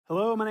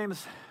Hello, my name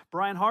is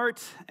Brian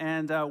Hart,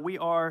 and we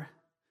are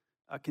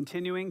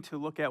continuing to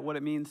look at what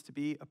it means to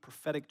be a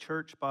prophetic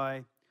church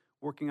by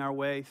working our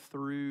way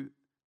through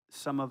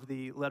some of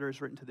the letters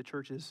written to the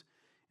churches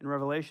in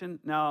Revelation.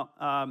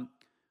 Now,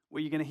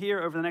 what you're going to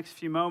hear over the next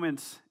few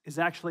moments is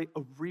actually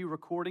a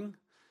re-recording.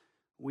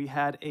 We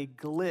had a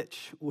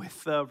glitch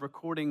with the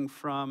recording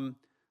from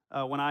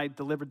when I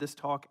delivered this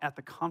talk at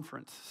the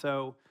conference.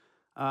 So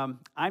I'm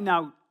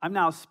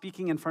now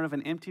speaking in front of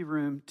an empty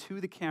room to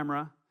the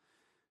camera.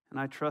 And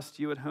I trust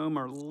you at home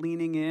are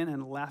leaning in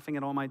and laughing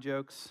at all my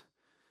jokes.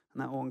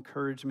 And that will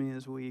encourage me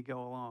as we go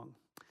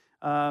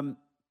along.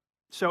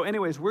 So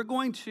anyways, we're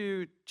going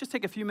to just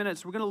take a few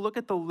minutes. We're going to look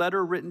at the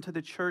letter written to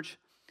the church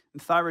in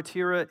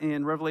Thyatira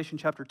in Revelation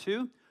chapter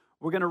 2.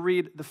 We're going to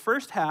read the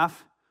first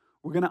half.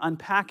 We're going to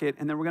unpack it.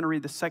 And then we're going to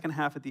read the second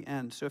half at the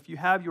end. So if you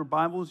have your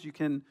Bibles, you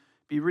can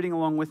be reading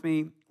along with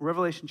me.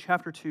 Revelation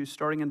chapter 2,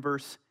 starting in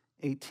verse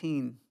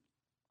 18.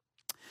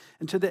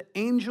 And to the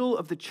angel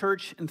of the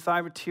church in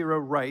Thyatira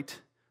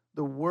write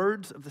the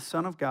words of the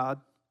Son of God,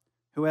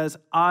 who has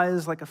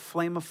eyes like a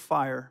flame of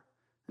fire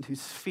and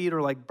whose feet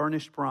are like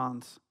burnished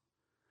bronze.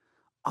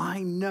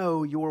 I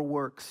know your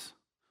works,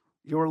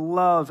 your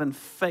love and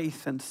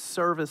faith and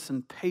service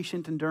and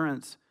patient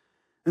endurance,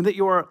 and that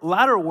your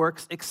latter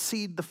works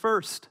exceed the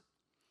first.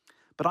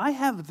 But I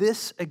have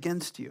this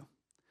against you,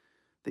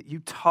 that you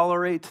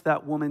tolerate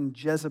that woman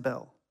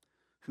Jezebel,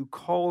 who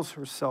calls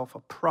herself a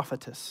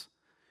prophetess,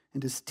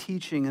 and is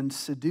teaching and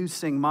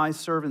seducing my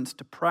servants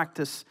to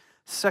practice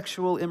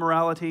sexual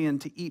immorality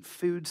and to eat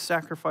food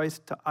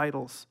sacrificed to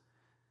idols.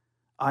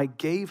 I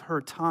gave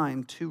her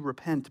time to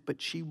repent, but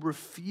she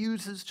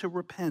refuses to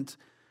repent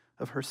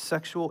of her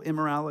sexual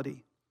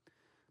immorality.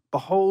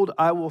 Behold,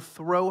 I will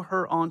throw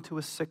her onto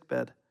a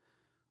sickbed,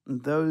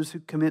 and those who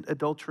commit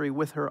adultery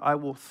with her I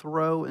will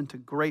throw into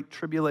great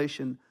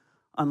tribulation,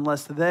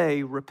 unless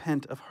they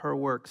repent of her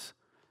works.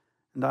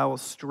 And I will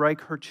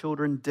strike her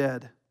children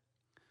dead.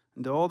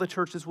 And all the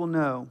churches will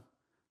know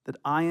that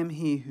I am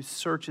he who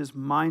searches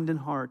mind and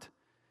heart,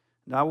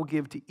 and I will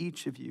give to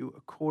each of you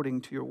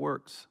according to your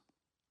works.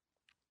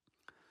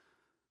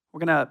 We're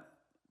going to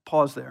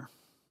pause there.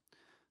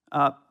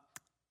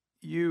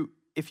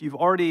 If you've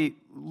already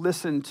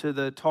listened to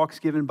the talks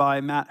given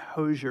by Matt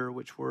Hosier,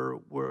 which were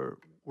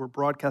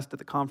broadcast at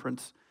the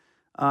conference,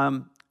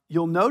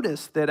 you'll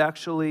notice that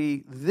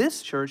actually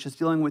this church is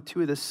dealing with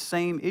two of the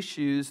same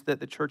issues that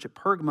the church at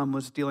Pergamum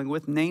was dealing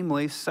with,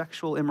 namely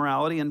sexual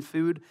immorality and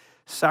food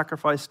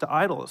sacrificed to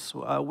idols.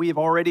 We have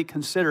already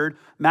considered,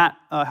 Matt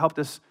helped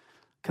us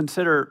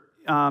consider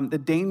the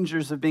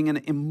dangers of being an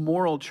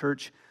immoral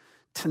church.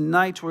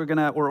 Tonight we're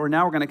now we're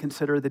going to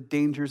consider the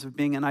dangers of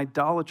being an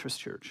idolatrous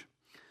church.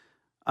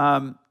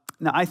 Now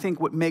I think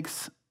what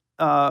makes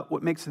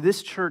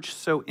this church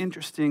so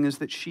interesting is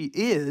that she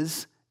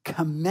is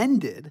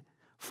commended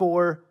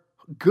for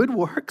good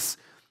works,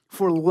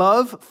 for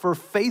love, for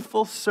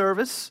faithful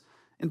service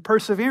and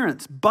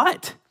perseverance.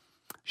 But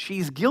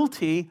she's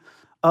guilty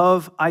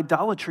of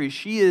idolatry.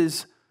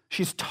 She's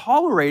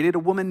tolerated a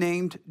woman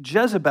named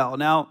Jezebel.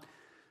 Now,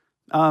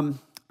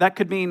 that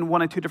could mean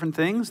one of two different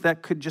things.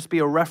 That could just be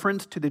a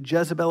reference to the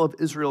Jezebel of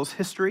Israel's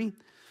history,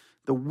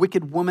 the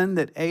wicked woman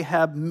that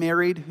Ahab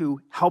married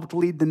who helped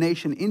lead the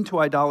nation into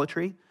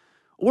idolatry.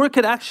 Or it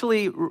could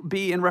actually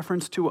be in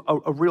reference to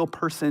a real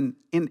person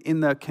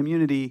in the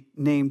community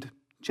named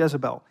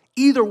Jezebel.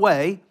 Either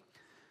way,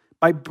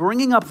 by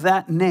bringing up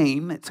that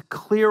name, it's a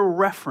clear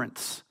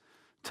reference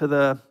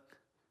to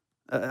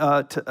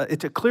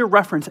it's a clear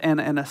reference and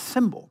a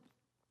symbol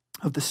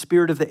of the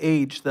spirit of the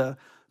age, the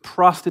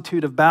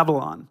prostitute of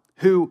Babylon,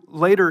 who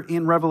later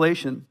in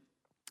Revelation,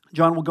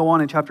 John will go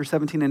on in chapter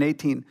 17 and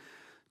 18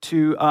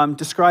 to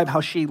describe how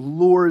she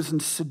lures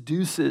and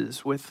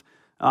seduces with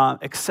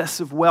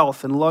excessive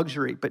wealth and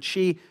luxury, but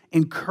she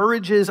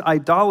encourages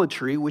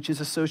idolatry, which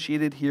is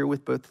associated here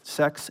with both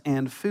sex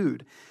and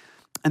food.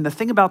 And the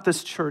thing about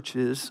this church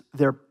is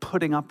they're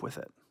putting up with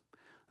it.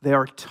 They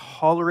are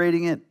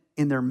tolerating it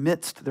in their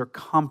midst. They're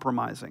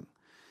compromising.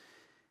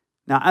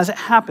 Now, as it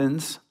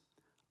happens,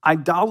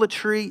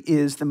 idolatry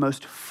is the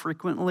most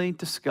frequently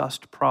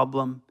discussed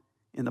problem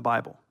in the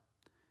Bible.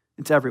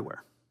 It's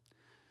everywhere.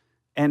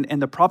 And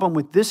the problem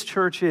with this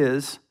church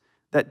is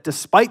that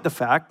despite the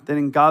fact that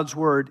in God's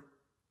word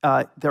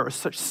there are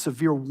such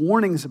severe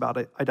warnings about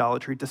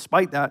idolatry,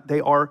 despite that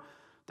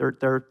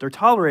they're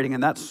tolerating,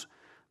 and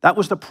that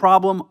was the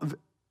problem.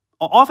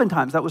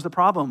 Oftentimes that was the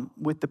problem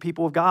with the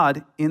people of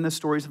God in the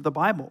stories of the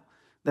Bible.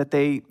 That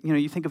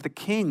you think of the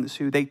kings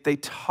who they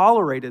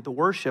tolerated the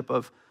worship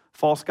of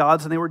false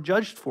gods, and they were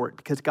judged for it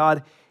because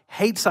God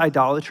hates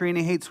idolatry and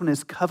He hates when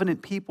His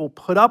covenant people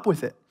put up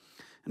with it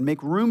and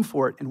make room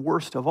for it, and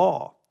worst of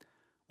all,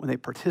 when they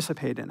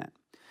participate in it.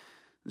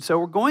 So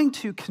we're going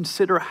to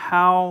consider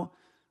how,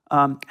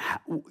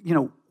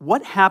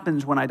 what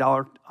happens when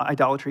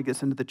idolatry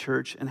gets into the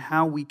church and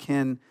how we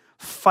can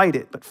fight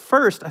it. But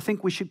first, I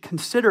think we should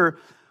consider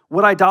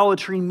what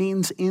idolatry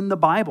means in the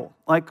Bible.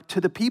 Like, to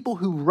the people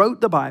who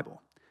wrote the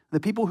Bible, the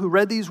people who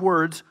read these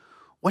words,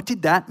 what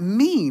did that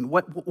mean?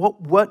 What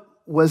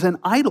was an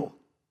idol?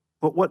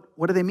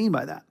 What do they mean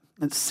by that?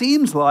 It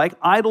seems like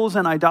idols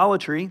and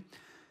idolatry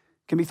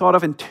can be thought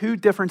of in two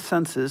different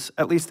senses.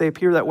 At least they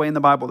appear that way in the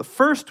Bible. The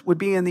first would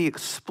be in the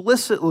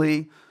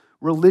explicitly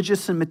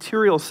religious and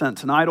material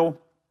sense. An idol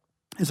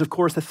is, of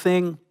course, a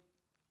thing,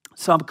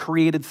 some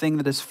created thing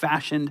that is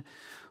fashioned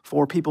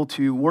for people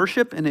to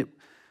worship, and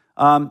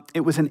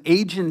it was an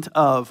agent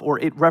of, or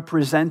it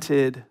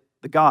represented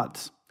the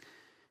gods.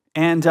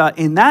 And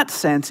in that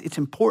sense, it's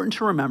important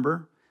to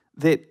remember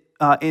that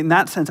in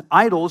that sense,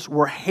 idols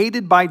were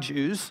hated by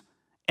Jews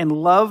and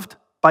loved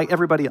by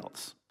everybody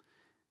else.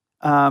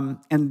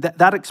 And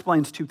that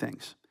explains two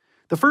things.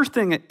 The first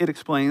thing it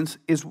explains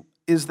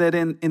is that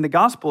in the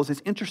Gospels,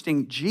 it's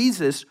interesting,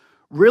 Jesus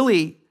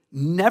really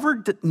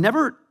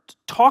never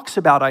talks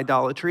about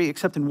idolatry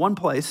except in one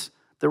place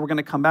that we're going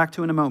to come back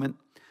to in a moment.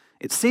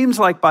 It seems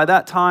like by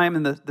that time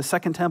in the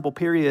Second Temple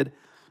period,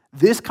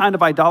 this kind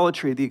of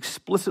idolatry, the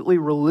explicitly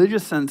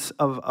religious sense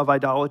of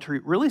idolatry,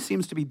 really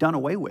seems to be done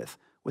away with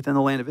within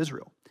the land of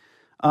Israel.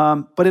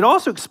 But it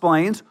also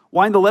explains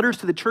why in the letters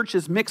to the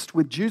churches mixed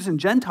with Jews and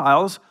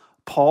Gentiles,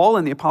 Paul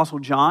and the Apostle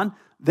John,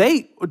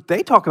 they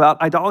talk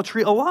about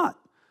idolatry a lot.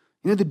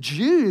 The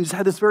Jews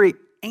had this very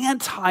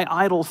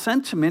anti-idol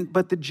sentiment,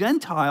 but the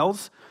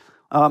Gentiles,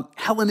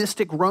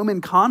 Hellenistic Roman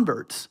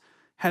converts,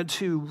 had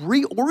to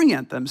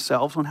reorient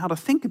themselves on how to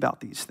think about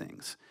these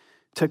things,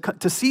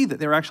 to see that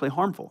they're actually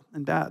harmful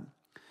and bad.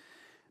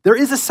 There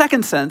is a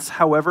second sense,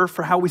 however,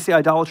 for how we see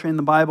idolatry in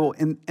the Bible,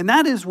 and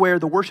that is where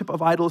the worship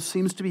of idols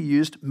seems to be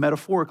used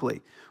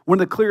metaphorically.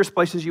 One of the clearest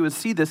places you would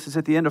see this is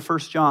at the end of 1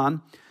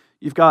 John.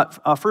 You've got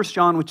 1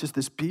 John, which is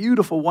this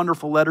beautiful,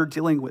 wonderful letter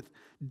dealing with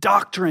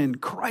doctrine,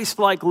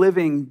 Christ-like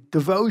living,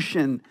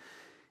 devotion.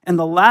 And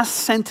the last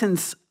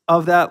sentence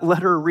of that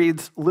letter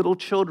reads, "Little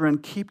children,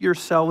 keep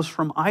yourselves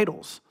from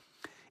idols."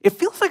 It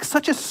feels like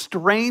such a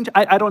strange,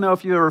 I don't know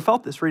if you ever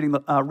felt this reading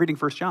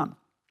 1 John.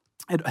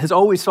 It has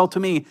always felt to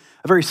me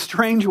a very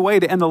strange way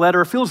to end the letter.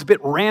 It feels a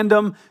bit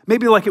random,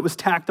 maybe like it was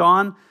tacked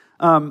on,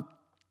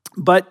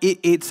 but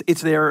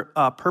it's there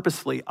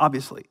purposefully,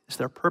 obviously. It's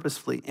there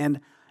purposefully, and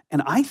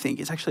I think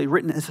it's actually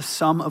written as a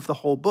sum of the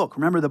whole book.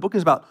 Remember, the book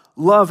is about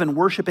love and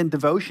worship and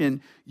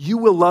devotion. You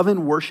will love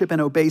and worship and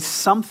obey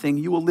something.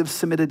 You will live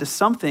submitted to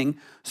something.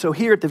 So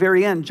here at the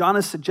very end, John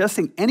is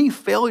suggesting any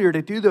failure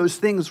to do those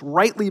things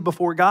rightly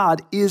before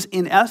God is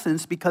in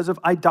essence because of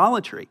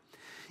idolatry.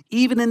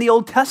 Even in the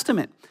Old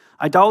Testament,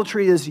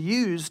 idolatry is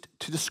used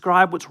to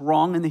describe what's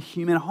wrong in the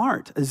human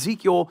heart.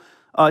 Ezekiel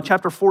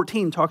chapter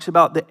 14 talks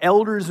about the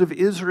elders of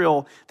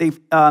Israel.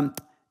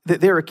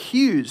 They're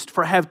accused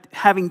for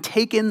having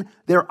taken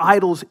their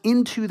idols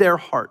into their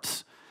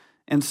hearts.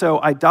 And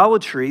so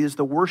idolatry is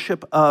the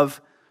worship of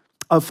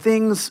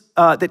things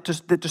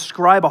that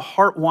describe a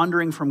heart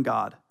wandering from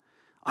God.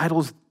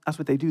 Idols, that's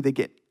what they do. They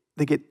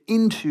get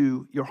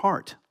into your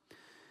heart.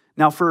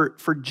 Now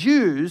for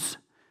Jews,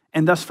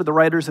 and thus for the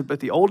writers of both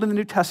the Old and the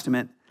New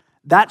Testament,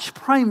 that's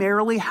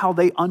primarily how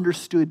they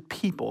understood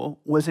people,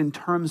 was in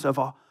terms of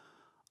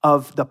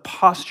the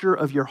posture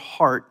of your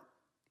heart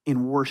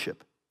in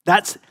worship.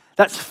 That's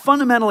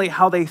fundamentally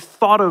how they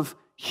thought of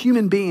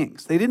human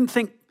beings. They didn't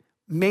think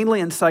mainly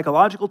in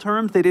psychological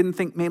terms. They didn't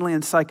think mainly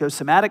in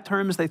psychosomatic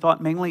terms. They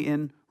thought mainly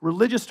in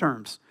religious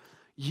terms.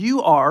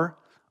 You are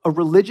a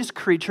religious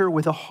creature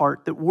with a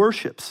heart that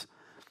worships.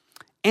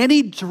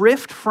 Any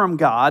drift from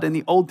God in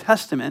the Old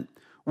Testament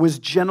was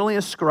generally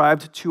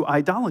ascribed to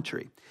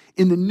idolatry.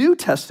 In the New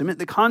Testament,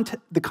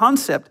 the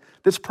concept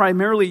that's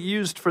primarily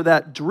used for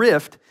that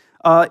drift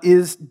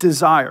is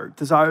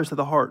desires of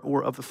the heart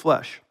or of the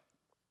flesh.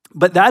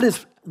 But that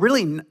is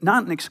really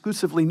not an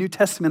exclusively New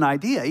Testament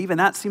idea. Even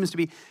that seems to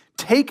be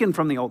taken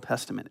from the Old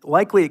Testament.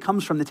 Likely it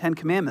comes from the Ten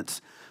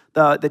Commandments.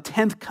 The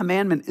 10th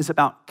commandment is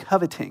about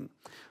coveting.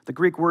 The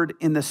Greek word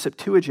in the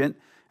Septuagint,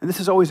 and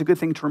this is always a good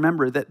thing to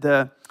remember, that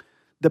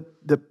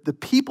the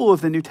people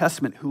of the New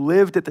Testament who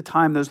lived at the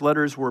time those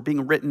letters were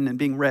being written and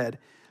being read,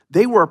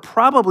 they were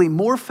probably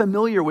more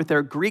familiar with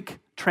their Greek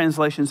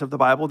translations of the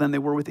Bible than they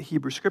were with the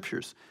Hebrew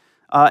Scriptures.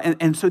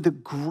 And so the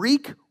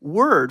Greek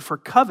word for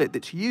covet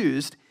that's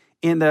used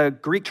in the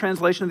Greek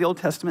translation of the Old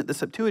Testament, the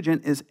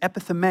Septuagint, is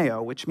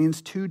epithumeo, which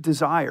means to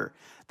desire.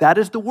 That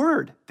is the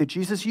word that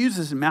Jesus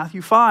uses in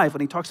Matthew 5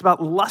 when he talks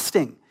about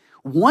lusting,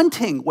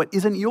 wanting what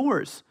isn't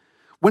yours.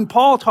 When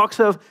Paul talks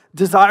of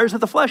desires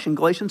of the flesh in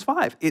Galatians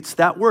 5, it's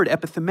that word,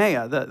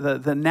 epithumia,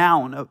 the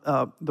noun,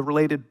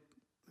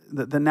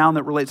 the noun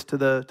that relates to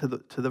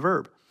the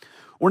verb.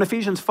 Or in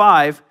Ephesians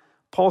 5,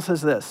 Paul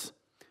says this,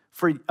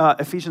 for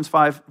Ephesians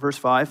 5, verse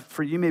 5,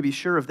 "For you may be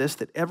sure of this,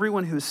 that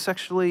everyone who is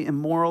sexually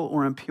immoral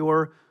or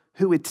impure,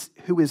 who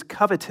is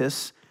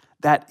covetous,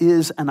 that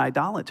is an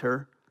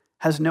idolater,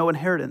 has no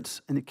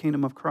inheritance in the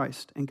kingdom of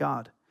Christ and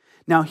God."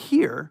 Now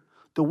here,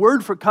 the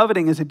word for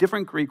coveting is a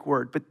different Greek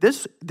word, but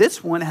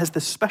this one has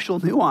the special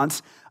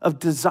nuance of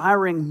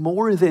desiring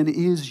more than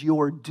is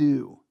your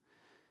due.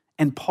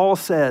 And Paul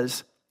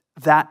says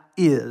that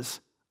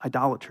is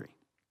idolatry.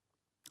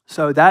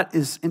 So that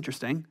is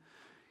interesting.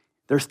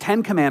 There's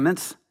 10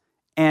 commandments,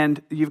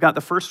 and you've got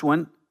the first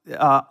one,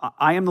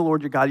 I am the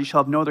Lord your God, you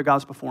shall have no other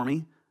gods before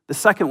me. The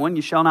second one,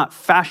 you shall not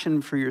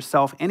fashion for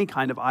yourself any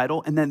kind of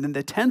idol. And then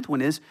the 10th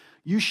one is,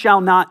 you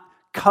shall not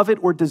covet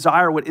or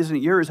desire what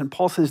isn't yours. And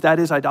Paul says that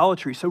is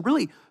idolatry. So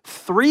really,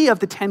 3 of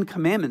the 10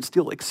 commandments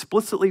deal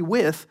explicitly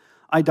with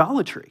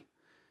idolatry.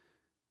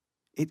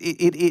 It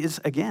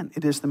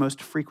is the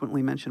most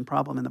frequently mentioned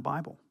problem in the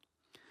Bible.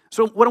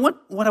 So what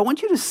I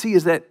want you to see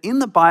is that in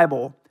the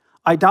Bible,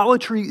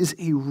 idolatry is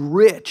a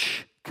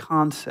rich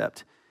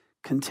concept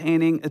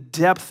containing a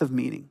depth of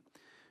meaning.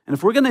 And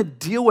if we're going to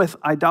deal with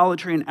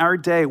idolatry in our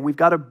day, we've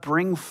got to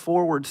bring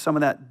forward some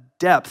of that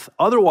depth.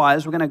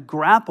 Otherwise, we're going to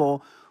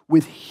grapple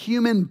with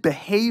human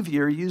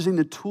behavior using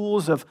the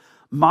tools of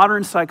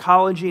modern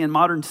psychology and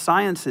modern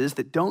sciences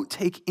that don't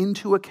take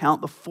into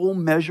account the full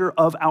measure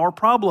of our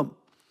problem.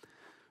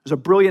 There's a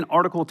brilliant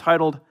article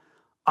titled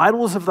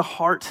Idols of the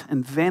Heart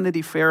and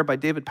Vanity Fair by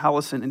David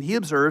Powlison, and he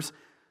observes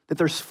that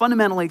there's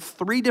fundamentally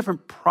 3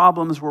 different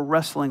problems we're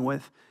wrestling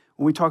with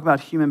when we talk about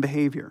human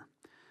behavior.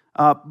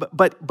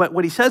 But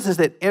what he says is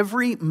that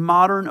every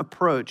modern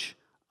approach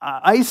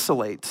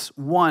isolates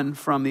one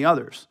from the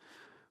others.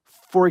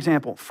 For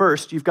example,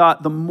 first, you've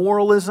got the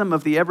moralism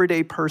of the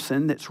everyday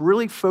person that's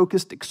really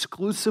focused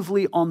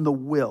exclusively on the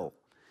will,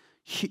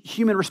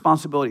 human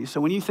responsibility.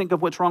 So when you think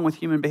of what's wrong with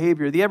human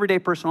behavior, the everyday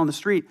person on the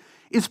street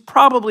is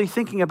probably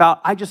thinking about,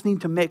 I just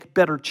need to make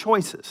better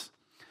choices.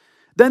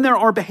 Then there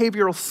are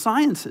behavioral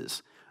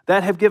sciences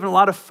that have given a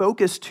lot of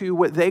focus to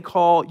what they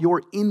call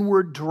your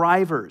inward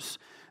drivers,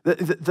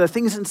 the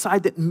things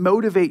inside that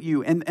motivate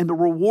you and the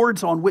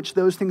rewards on which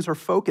those things are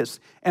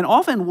focused. And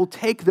often we'll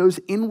take those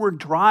inward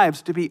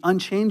drives to be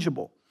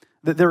unchangeable,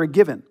 that they're a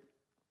given.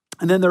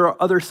 And then there are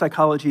other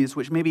psychologies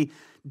which maybe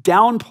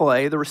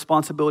downplay the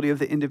responsibility of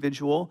the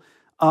individual,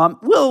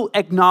 will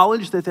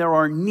acknowledge that there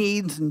are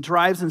needs and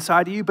drives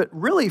inside of you, but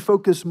really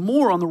focus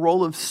more on the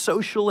role of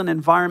social and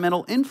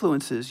environmental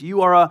influences.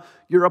 You're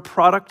a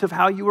product of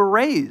how you were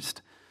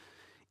raised.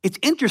 It's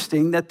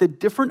interesting that the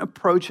different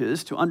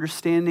approaches to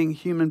understanding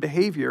human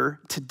behavior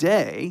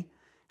today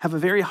have a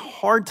very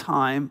hard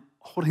time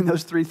holding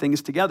those 3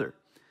 things together.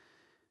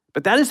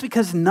 But that is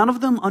because none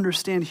of them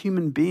understand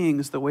human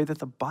beings the way that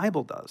the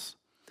Bible does.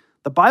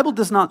 The Bible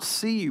does not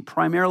see you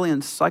primarily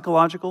in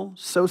psychological,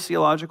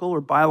 sociological,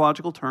 or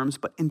biological terms,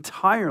 but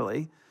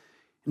entirely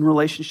in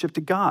relationship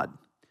to God.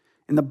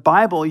 In the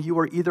Bible, you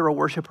are either a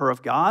worshiper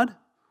of God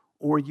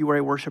or you are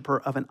a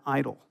worshiper of an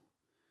idol.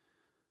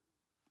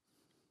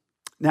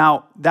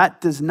 Now,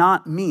 that does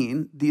not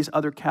mean these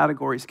other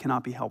categories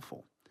cannot be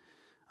helpful.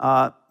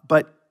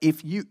 But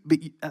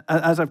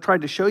as I've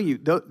tried to show you,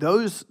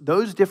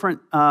 those different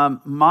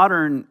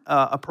modern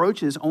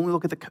approaches only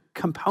look at the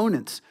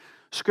components.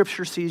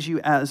 Scripture sees you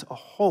as a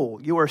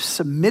whole. You are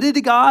submitted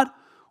to God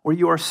or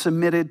you are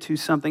submitted to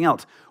something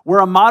else. Where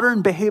a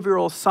modern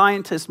behavioral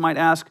scientist might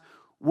ask,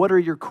 what are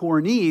your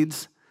core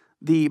needs?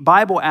 The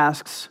Bible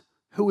asks,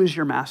 who is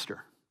your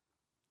master?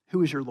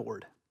 Who is your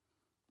Lord?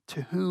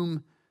 To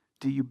whom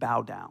do you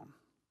bow down?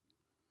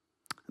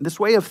 And this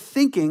way of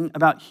thinking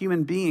about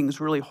human beings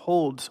really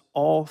holds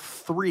all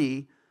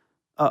 3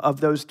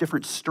 of those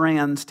different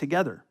strands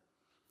together.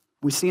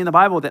 We see in the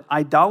Bible that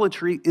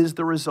idolatry is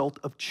the result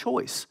of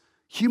choice.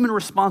 Human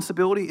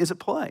responsibility is at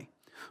play.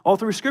 All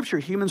through Scripture,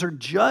 humans are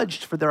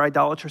judged for their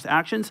idolatrous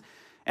actions,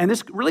 and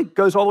this really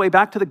goes all the way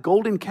back to the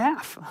golden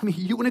calf. I mean,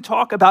 you want to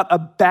talk about a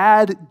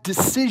bad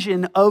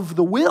decision of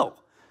the will.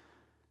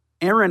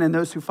 Aaron and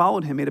those who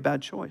followed him made a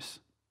bad choice.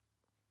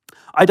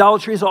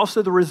 Idolatry is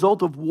also the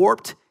result of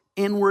warped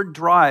inward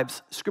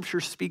drives.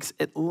 Scripture speaks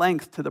at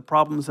length to the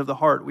problems of the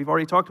heart. We've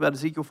already talked about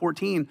Ezekiel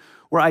 14,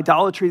 where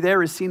idolatry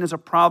there is seen as a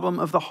problem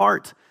of the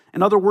heart.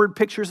 And other word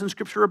pictures in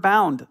Scripture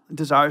abound.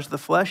 Desires of the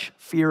flesh,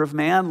 fear of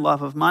man,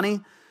 love of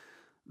money.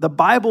 The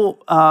Bible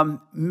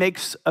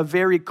makes a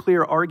very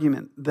clear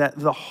argument that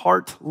the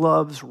heart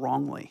loves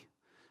wrongly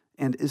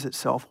and is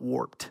itself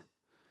warped.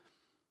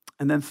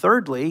 And then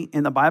thirdly,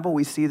 in the Bible,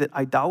 we see that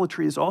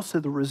idolatry is also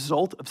the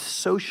result of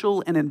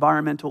social and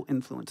environmental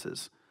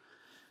influences.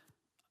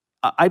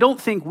 I don't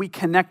think we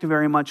connect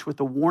very much with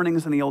the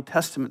warnings in the Old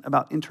Testament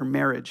about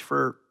intermarriage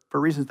for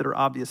reasons that are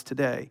obvious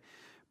today.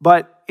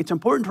 But it's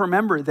important to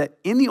remember that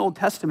in the Old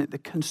Testament, the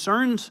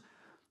concerns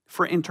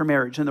for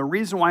intermarriage and the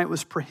reason why it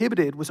was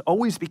prohibited was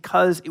always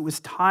because it was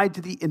tied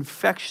to the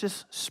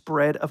infectious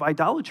spread of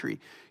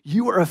idolatry.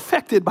 You are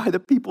affected by the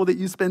people that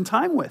you spend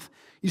time with.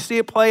 You see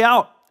it play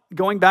out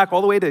going back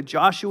all the way to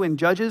Joshua and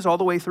Judges, all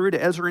the way through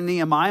to Ezra and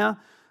Nehemiah.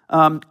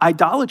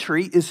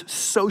 Idolatry is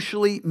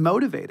socially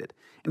motivated.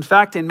 In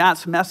fact, in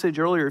Matt's message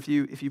earlier, if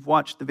you've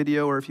watched the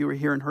video or if you were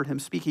here and heard him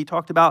speak, he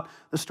talked about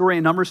the story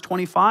in Numbers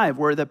 25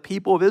 where the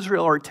people of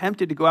Israel are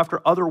tempted to go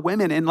after other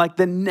women. And like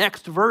the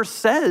next verse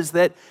says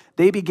that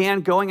they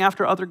began going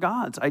after other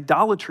gods.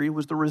 Idolatry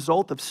was the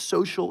result of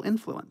social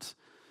influence.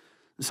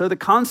 And so the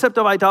concept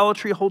of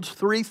idolatry holds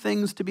 3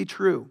 things to be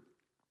true.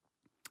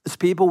 As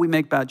people, we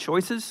make bad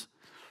choices.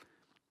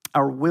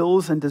 Our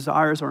wills and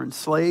desires are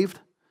enslaved.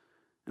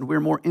 And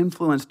we're more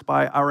influenced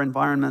by our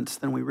environments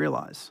than we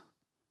realize.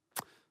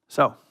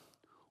 So,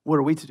 what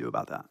are we to do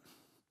about that?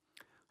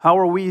 How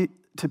are we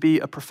to be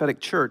a prophetic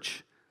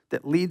church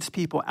that leads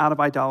people out of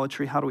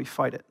idolatry? How do we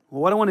fight it?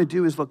 Well, what I want to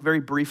do is look very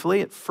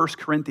briefly at 1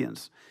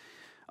 Corinthians,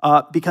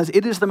 because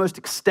it is the most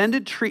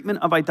extended treatment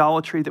of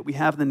idolatry that we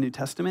have in the New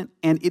Testament,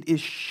 and it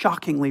is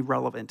shockingly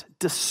relevant,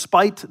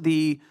 despite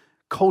the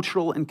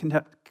cultural and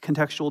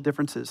contextual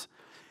differences.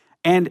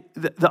 And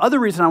the other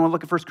reason I want to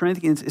look at 1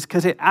 Corinthians is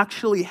because it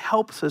actually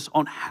helps us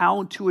on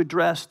how to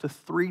address the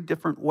three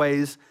different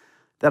ways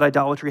that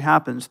idolatry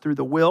happens: through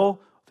the will,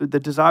 through the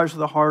desires of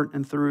the heart,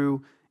 and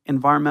through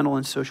environmental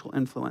and social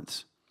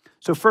influence.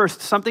 So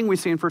first, something we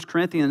see in 1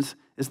 Corinthians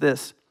is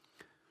this: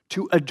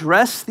 to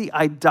address the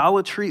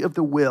idolatry of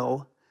the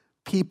will,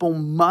 people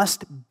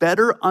must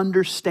better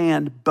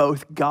understand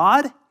both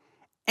God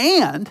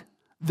and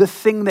the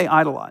thing they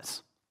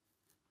idolize.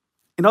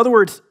 In other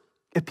words,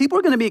 if people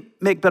are going to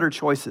make better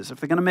choices, if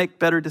they're going to make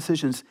better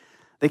decisions,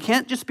 they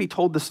can't just be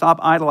told to stop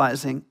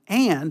idolizing,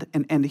 and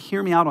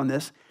hear me out on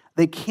this,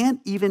 they can't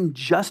even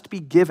just be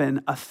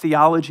given a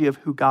theology of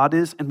who God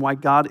is and why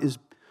God is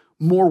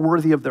more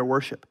worthy of their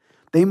worship.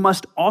 They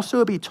must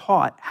also be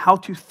taught how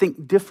to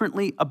think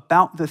differently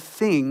about the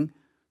thing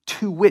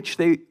to which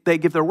they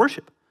give their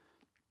worship.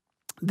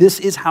 This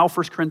is how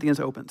 1 Corinthians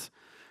opens.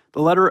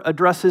 The letter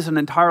addresses an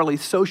entirely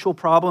social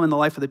problem in the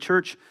life of the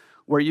church,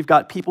 where you've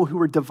got people who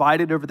are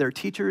divided over their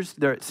teachers.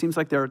 It seems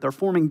like they're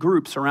forming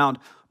groups around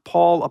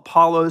Paul,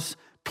 Apollos,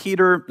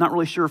 Peter. Not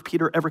really sure if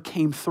Peter ever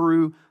came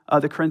through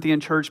the Corinthian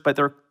church, but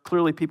there are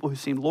clearly people who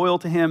seemed loyal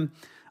to him.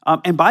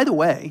 And by the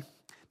way,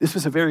 this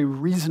was a very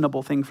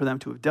reasonable thing for them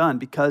to have done,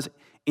 because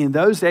in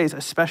those days,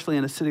 especially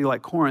in a city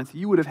like Corinth,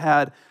 you would have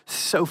had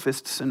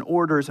sophists and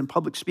orators and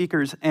public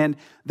speakers, and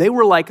they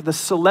were like the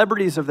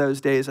celebrities of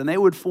those days, and they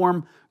would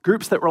form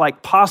groups that were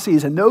like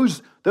posses, and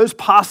those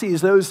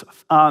posses, those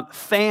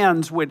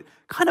fans would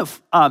kind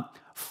of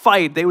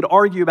fight. They would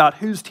argue about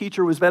whose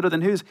teacher was better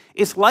than whose.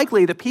 It's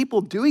likely that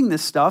people doing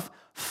this stuff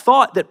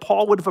thought that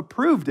Paul would have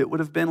approved. It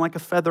would have been like a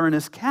feather in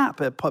his cap,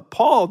 but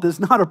Paul does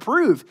not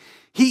approve.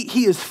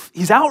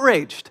 He's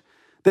outraged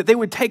that they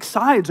would take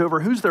sides over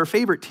who's their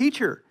favorite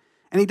teacher.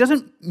 And he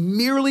doesn't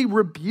merely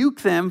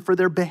rebuke them for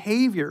their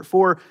behavior,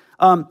 for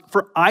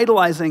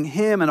idolizing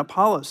him and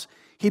Apollos.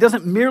 He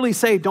doesn't merely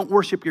say, don't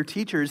worship your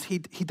teachers. He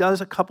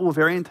does a couple of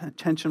very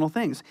intentional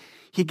things.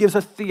 He gives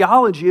a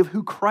theology of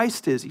who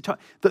Christ is. He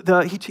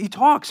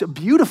talks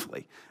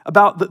beautifully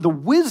about the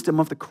wisdom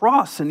of the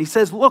cross. And he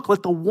says, look,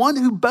 let the one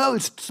who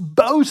boasts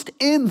boast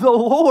in the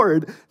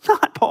Lord,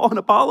 not Paul and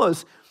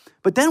Apollos.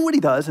 But then what he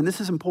does, and this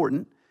is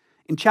important,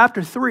 in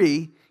chapter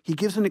 3, he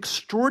gives an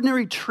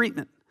extraordinary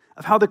treatment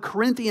of how the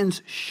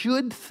Corinthians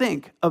should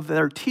think of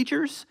their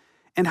teachers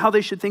and how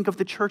they should think of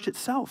the church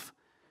itself.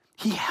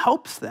 He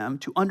helps them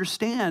to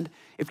understand,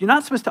 if you're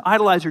not supposed to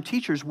idolize your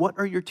teachers, what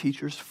are your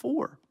teachers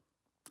for?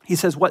 He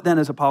says, what then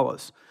is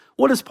Apollos?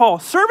 What is Paul?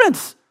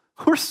 Servants!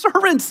 We're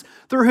servants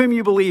through whom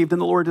you believed,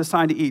 and the Lord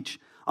assigned to each.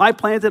 I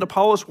planted,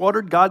 Apollos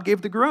watered, God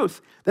gave the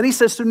growth. Then he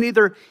says, so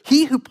neither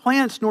he who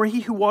plants nor he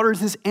who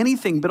waters is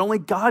anything, but only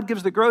God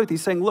gives the growth.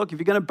 He's saying, look, if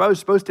you're going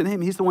to boast in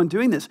him. He's the one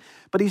doing this.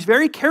 But he's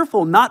very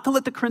careful not to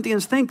let the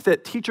Corinthians think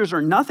that teachers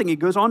are nothing. He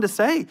goes on to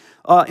say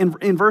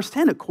in verse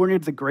 10, according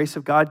to the grace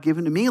of God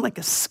given to me, like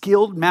a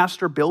skilled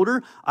master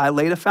builder, I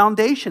laid a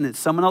foundation and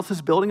someone else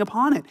is building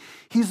upon it.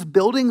 He's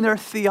building their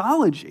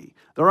theology,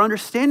 their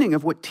understanding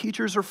of what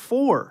teachers are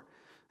for.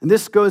 And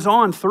this goes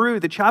on through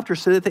the chapter,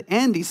 so that at the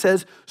end he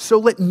says, so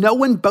let no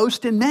one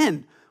boast in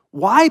men.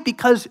 Why?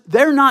 Because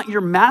they're not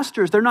your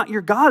masters, they're not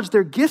your gods,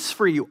 they're gifts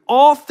for you.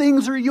 All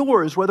things are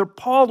yours, whether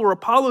Paul or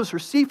Apollos or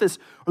Cephas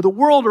or the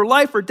world or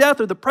life or death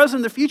or the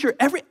present or the future,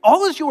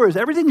 all is yours,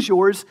 everything's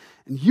yours,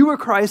 and you are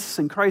Christ's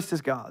and Christ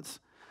is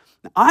God's.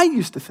 Now, I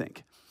used to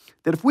think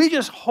that if we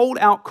just hold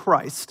out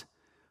Christ,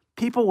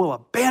 people will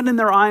abandon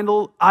their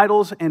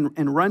idols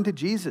and run to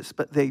Jesus,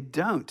 but they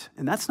don't,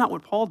 and that's not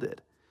what Paul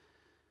did.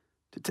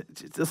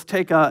 Let's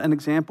take an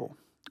example.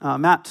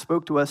 Matt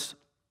spoke to us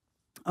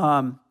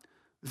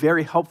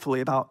very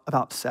helpfully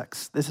about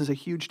sex. This is a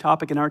huge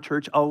topic in our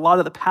church. A lot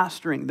of the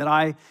pastoring that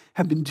I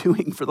have been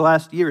doing for the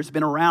last year has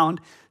been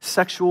around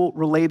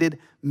sexual-related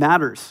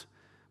matters.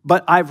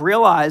 But I've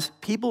realized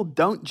people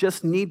don't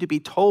just need to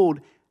be told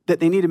that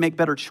they need to make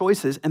better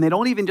choices, and they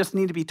don't even just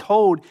need to be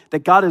told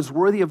that God is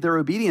worthy of their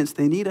obedience.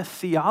 They need a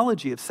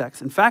theology of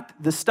sex. In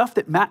fact, the stuff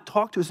that Matt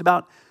talked to us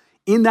about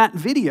in that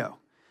video,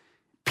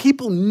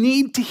 people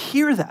need to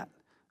hear that.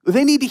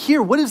 They need to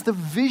hear, what is the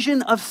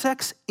vision of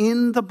sex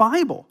in the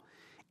Bible?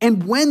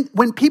 And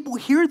when people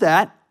hear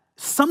that,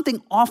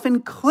 something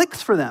often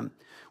clicks for them.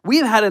 We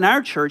have had in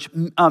our church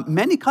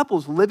many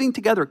couples living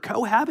together,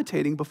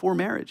 cohabitating before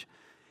marriage.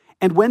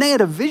 And when they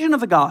had a vision of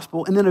the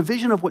gospel and then a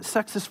vision of what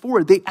sex is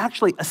for, they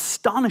actually,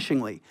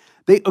 astonishingly,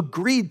 they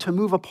agreed to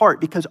move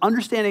apart, because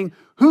understanding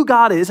who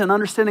God is and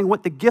understanding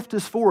what the gift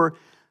is for,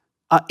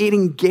 it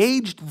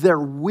engaged their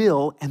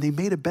will, and they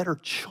made a better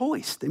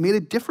choice. They made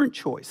a different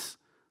choice.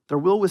 Their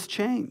will was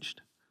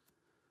changed.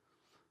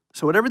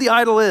 So whatever the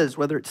idol is,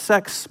 whether it's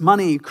sex,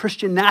 money,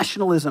 Christian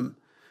nationalism,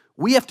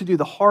 we have to do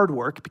the hard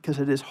work, because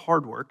it is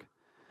hard work.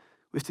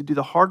 We have to do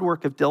the hard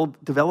work of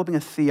developing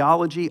a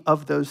theology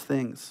of those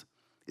things.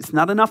 It's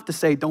not enough to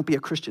say, don't be a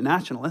Christian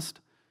nationalist.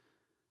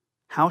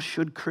 How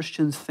should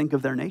Christians think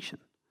of their nation?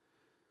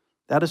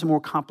 That is a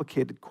more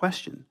complicated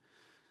question.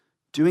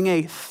 Doing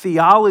a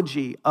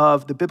theology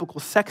of the biblical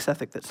sex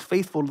ethic that's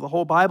faithful to the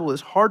whole Bible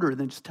is harder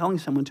than just telling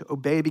someone to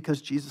obey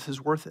because Jesus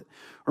is worth it.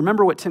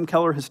 Remember what Tim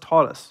Keller has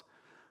taught us.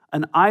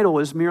 An idol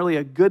is merely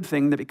a good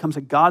thing that becomes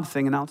a God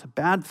thing, and now it's a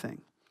bad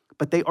thing.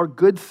 But they are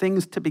good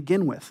things to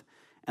begin with.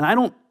 And I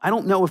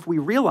don't know if we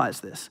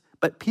realize this,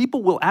 but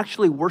people will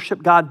actually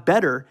worship God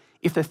better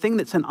if the thing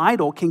that's an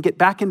idol can get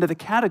back into the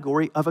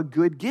category of a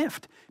good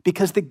gift,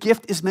 because the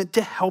gift is meant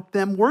to help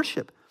them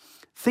worship.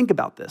 Think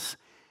about this.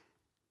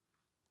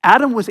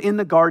 Adam was in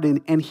the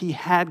garden and he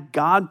had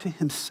God to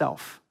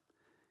himself.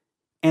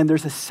 And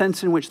there's a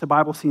sense in which the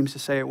Bible seems to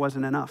say it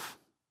wasn't enough.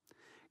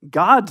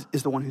 God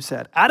is the one who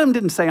said, Adam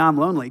didn't say, I'm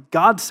lonely.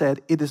 God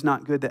said, it is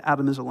not good that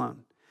Adam is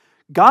alone.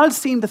 God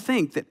seemed to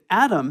think that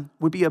Adam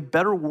would be a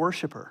better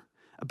worshiper,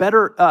 a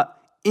better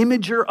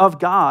imager of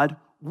God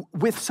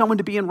with someone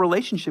to be in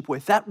relationship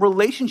with. That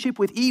relationship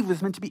with Eve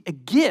was meant to be a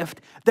gift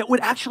that would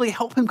actually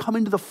help him come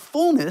into the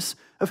fullness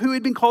of who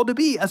he'd been called to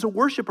be as a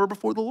worshiper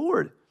before the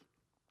Lord.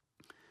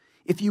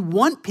 If you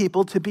want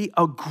people to be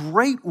a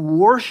great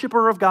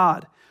worshiper of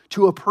God,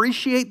 to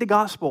appreciate the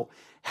gospel,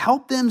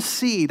 help them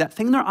see that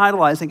thing they're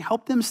idolizing,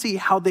 help them see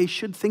how they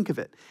should think of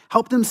it.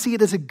 Help them see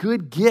it as a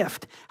good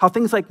gift, how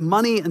things like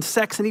money and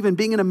sex and even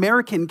being an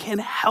American can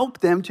help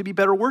them to be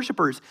better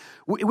worshipers.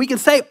 We can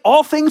say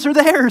all things are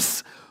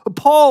theirs.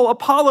 Paul,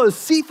 Apollos,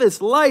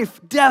 Cephas, life,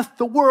 death,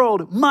 the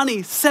world,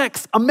 money,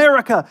 sex,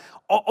 America,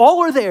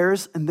 all are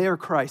theirs and they are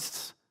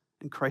Christ's,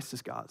 and Christ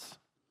is God's.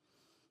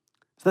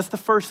 So that's the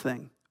first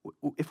thing.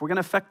 If we're going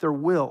to affect their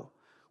will,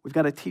 we've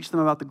got to teach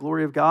them about the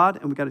glory of God,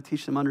 and we've got to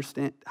teach them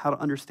how to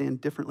understand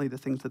differently the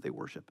things that they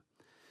worship.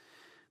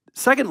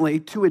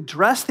 Secondly, to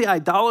address the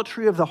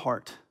idolatry of the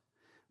heart,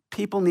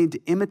 people need to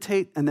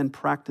imitate and then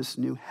practice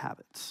new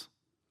habits.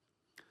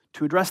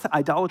 To address the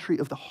idolatry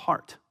of the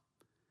heart,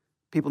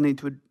 people need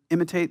to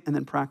imitate and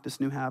then practice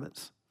new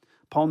habits.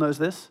 Paul knows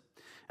this.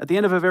 At the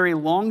end of a very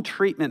long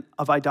treatment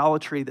of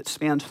idolatry that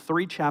spans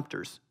 3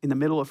 chapters in the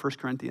middle of 1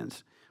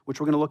 Corinthians, which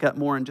we're going to look at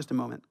more in just a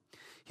moment,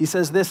 he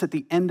says this at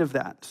the end of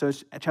that. So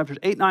it's chapters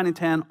 8, 9, and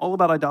 10, all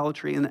about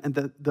idolatry. And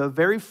the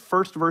very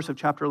first verse of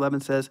chapter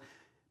 11 says,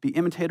 be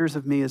imitators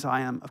of me as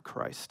I am of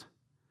Christ.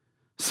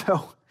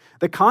 So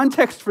the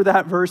context for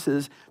that verse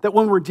is that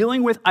when we're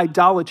dealing with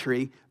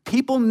idolatry,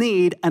 people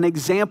need an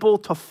example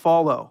to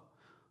follow.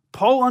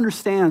 Paul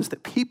understands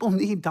that people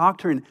need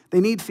doctrine,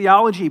 they need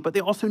theology, but they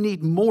also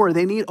need more.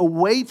 They need a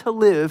way to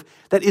live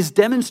that is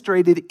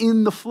demonstrated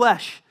in the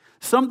flesh.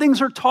 Some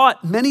things are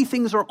taught, many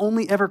things are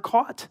only ever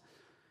caught.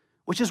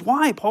 Which is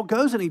why Paul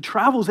goes and he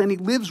travels and he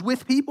lives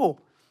with people.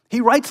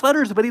 He writes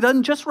letters, but he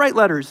doesn't just write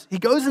letters. He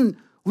goes and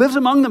lives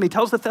among them. He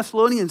tells the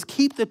Thessalonians,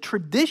 keep the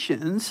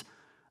traditions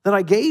that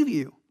I gave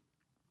you.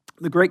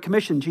 The Great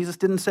Commission, Jesus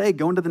didn't say,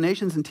 go into the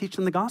nations and teach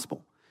them the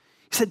gospel.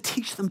 He said,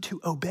 teach them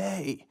to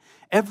obey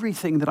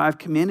everything that I've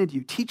commanded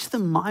you. Teach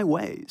them my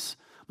ways,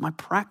 my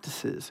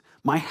practices,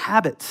 my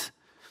habits.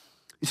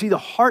 You see, the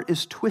heart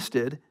is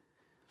twisted,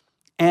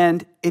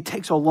 and it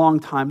takes a long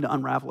time to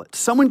unravel it.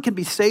 Someone can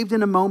be saved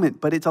in a moment,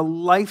 but it's a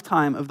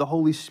lifetime of the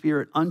Holy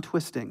Spirit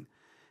untwisting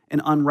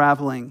and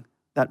unraveling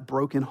that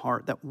broken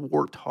heart, that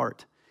warped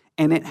heart.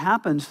 And it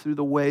happens through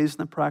the ways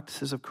and the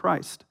practices of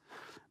Christ.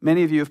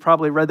 Many of you have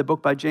probably read the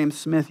book by James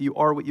Smith, You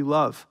Are What You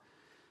Love.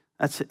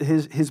 That's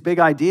his big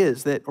idea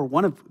is that, or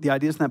one of the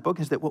ideas in that book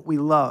is that what we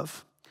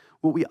love,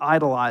 what we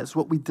idolize,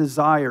 what we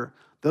desire,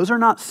 those are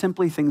not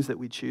simply things that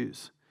we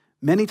choose.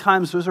 Many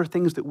times those are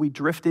things that we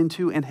drift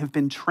into and have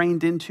been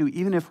trained into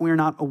even if we're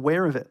not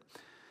aware of it.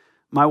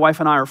 My wife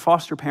and I are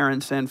foster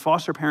parents, and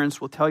foster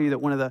parents will tell you that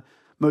one of the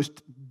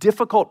most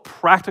difficult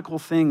practical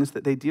things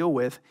that they deal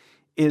with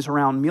is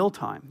around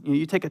mealtime.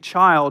 You take a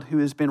child who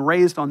has been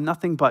raised on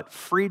nothing but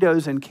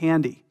Fritos and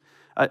candy,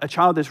 a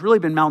child that's really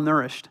been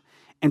malnourished,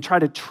 and try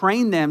to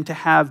train them to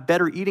have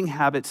better eating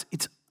habits,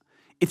 it's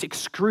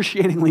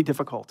excruciatingly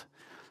difficult.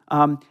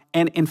 And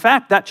in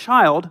fact, that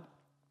child,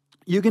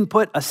 you can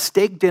put a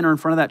steak dinner in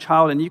front of that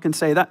child and you can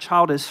say that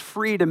child is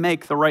free to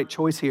make the right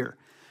choice here.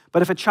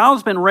 But if a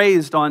child's been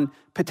raised on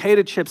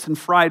potato chips and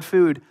fried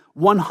food,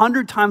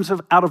 100 times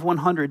out of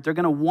 100, they're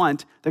going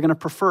to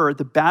prefer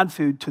the bad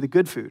food to the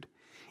good food.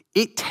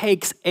 It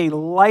takes a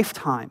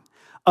lifetime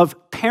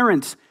of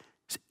parents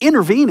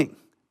intervening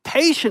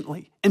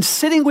patiently and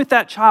sitting with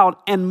that child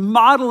and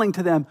modeling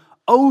to them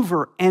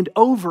over and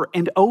over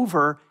and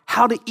over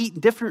how to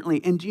eat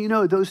differently. And do you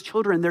know, those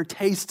children, their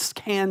tastes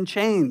can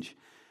change.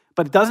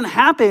 But it doesn't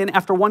happen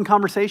after one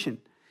conversation.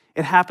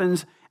 It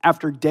happens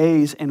after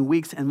days and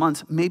weeks and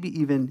months, maybe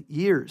even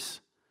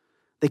years.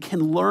 They can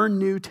learn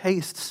new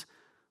tastes,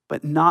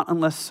 but not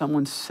unless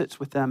someone sits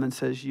with them and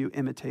says, you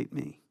imitate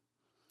me.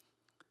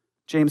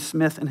 James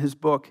Smith in his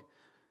book,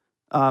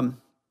 I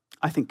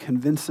think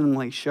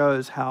convincingly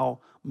shows how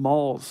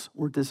malls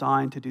were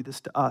designed to do this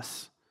to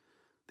us.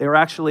 They were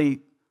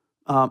actually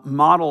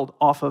modeled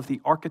off of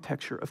the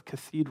architecture of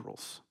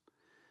cathedrals,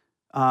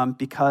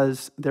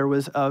 because there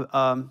was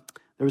a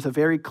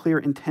very clear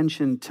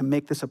intention to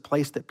make this a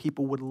place that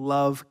people would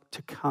love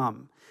to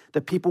come,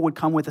 that people would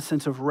come with a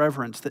sense of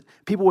reverence, that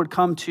people would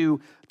come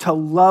to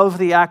love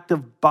the act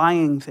of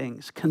buying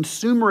things.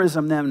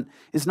 Consumerism then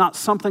is not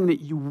something that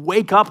you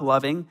wake up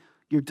loving.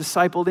 You're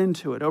discipled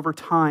into it over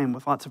time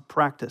with lots of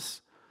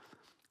practice.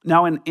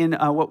 Now, in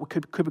what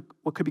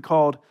could be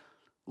called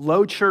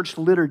low church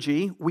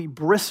liturgy, we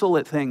bristle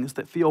at things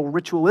that feel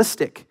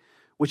ritualistic,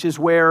 which is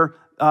where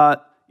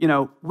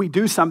we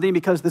do something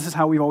because this is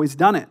how we've always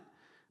done it.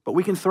 But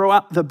we can throw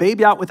out the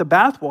baby out with the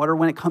bathwater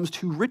when it comes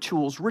to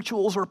rituals.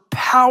 Rituals are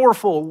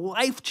powerful,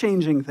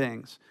 life-changing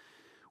things.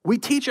 We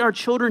teach our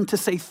children to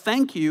say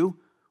thank you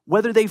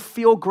whether they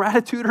feel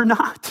gratitude or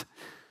not.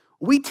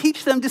 We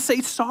teach them to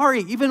say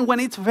sorry even when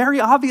it's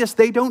very obvious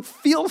they don't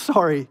feel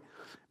sorry.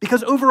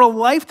 Because over a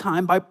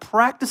lifetime, by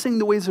practicing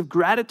the ways of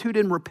gratitude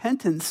and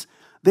repentance,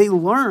 they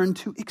learn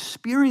to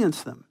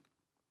experience them.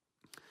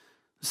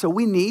 So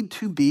we need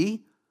to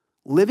be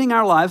living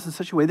our lives in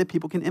such a way that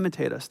people can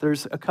imitate us.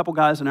 There's a couple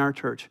guys in our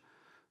church,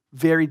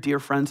 very dear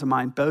friends of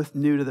mine, both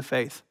new to the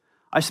faith.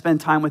 I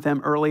spend time with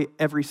them early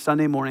every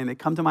Sunday morning. They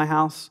come to my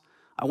house.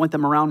 I want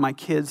them around my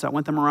kids. I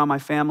want them around my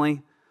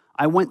family.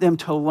 I want them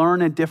to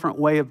learn a different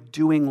way of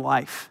doing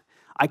life.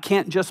 I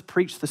can't just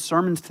preach the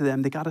sermons to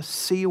them. They got to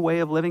see a way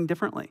of living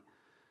differently.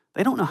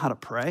 They don't know how to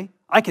pray.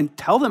 I can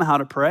tell them how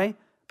to pray,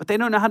 but they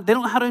don't know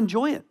how to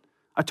enjoy it.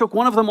 I took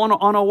one of them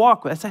on a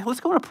walk. I said, let's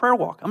go on a prayer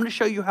walk. I'm going to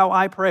show you how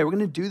I pray. We're going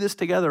to do this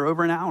together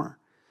over an hour.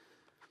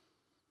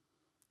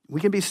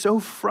 We can be so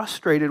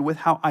frustrated with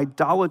how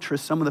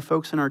idolatrous some of the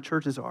folks in our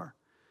churches are.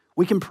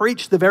 We can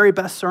preach the very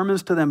best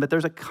sermons to them, but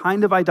there's a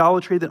kind of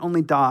idolatry that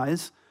only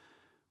dies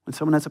when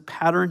someone has a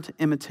pattern to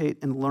imitate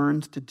and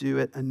learns to do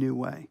it a new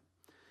way.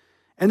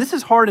 And this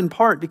is hard in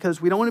part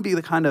because we don't want to be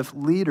the kind of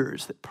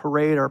leaders that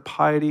parade our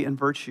piety and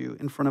virtue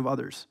in front of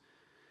others.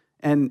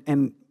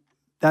 And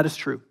that is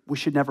true. We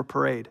should never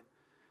parade.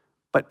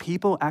 But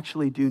people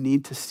actually do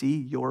need to see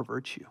your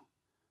virtue.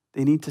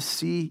 They need to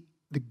see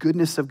the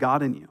goodness of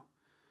God in you.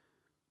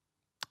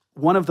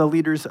 One of the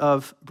leaders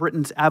of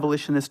Britain's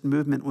abolitionist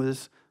movement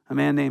was a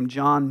man named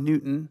John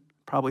Newton,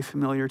 probably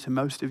familiar to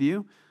most of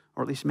you,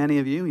 or at least many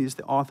of you. He's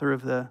the author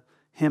of the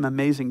hymn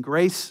Amazing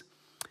Grace.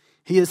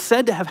 He is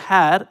said to have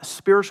had a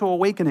spiritual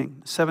awakening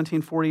in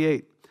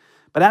 1748.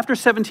 But after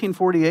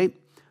 1748,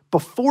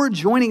 before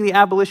joining the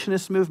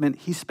abolitionist movement,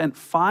 he spent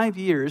 5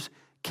 years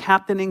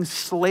captaining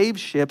slave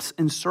ships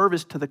in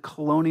service to the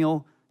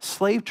colonial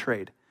slave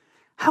trade.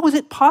 How is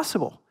it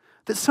possible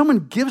that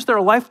someone gives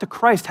their life to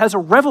Christ, has a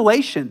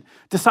revelation,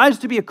 decides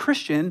to be a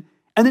Christian,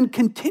 and then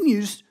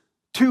continues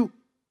to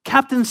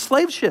captain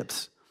slave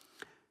ships?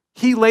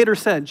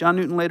 John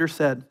Newton later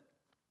said,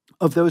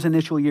 of those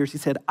initial years, he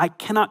said, I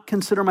cannot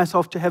consider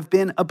myself to have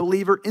been a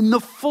believer in the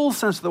full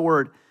sense of the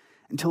word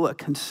until a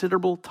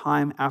considerable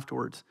time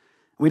afterwards.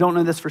 We don't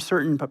know this for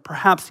certain, but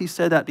perhaps he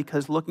said that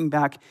because looking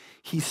back,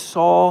 he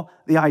saw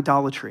the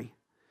idolatry,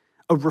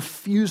 a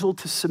refusal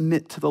to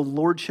submit to the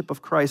lordship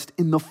of Christ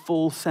in the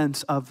full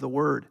sense of the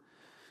word.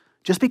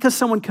 Just because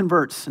someone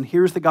converts and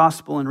hears the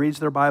gospel and reads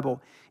their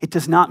Bible, it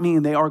does not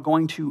mean they are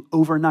going to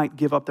overnight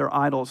give up their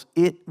idols.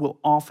 It will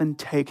often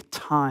take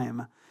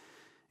time,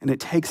 and it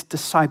takes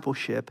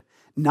discipleship,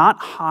 not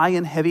high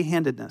and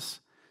heavy-handedness,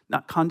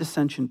 not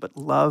condescension, but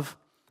love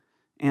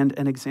and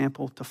an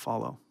example to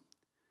follow.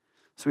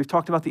 So we've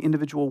talked about the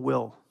individual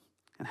will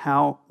and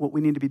how what we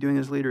need to be doing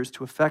as leaders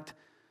to affect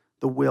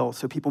the will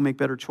so people make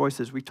better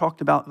choices. We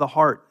talked about the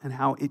heart and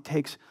how it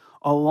takes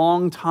a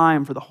long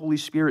time for the Holy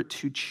Spirit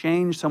to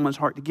change someone's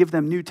heart, to give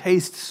them new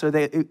tastes so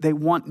they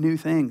want new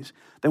things.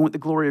 They want the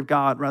glory of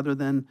God rather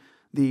than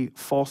the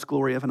false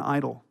glory of an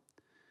idol.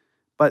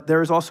 But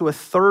there is also a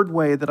third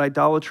way that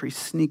idolatry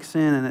sneaks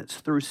in, and it's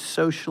through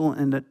social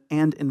and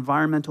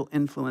environmental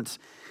influence.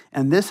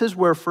 And this is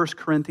where 1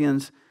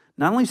 Corinthians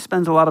not only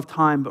spends a lot of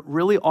time, but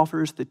really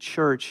offers the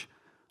church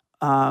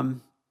a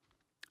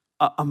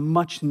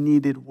much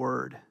needed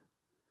word.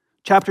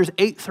 Chapters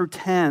 8 through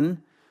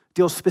 10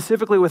 deal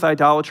specifically with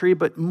idolatry,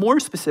 but more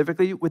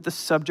specifically with the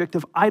subject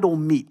of idol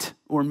meat,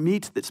 or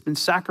meat that's been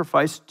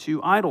sacrificed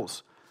to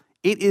idols.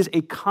 It is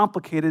a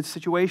complicated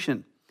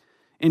situation.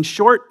 In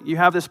short, you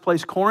have this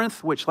place,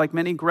 Corinth, which, like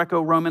many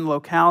Greco-Roman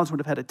locales, would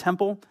have had a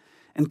temple.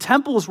 And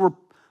temples were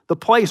the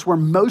place where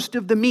most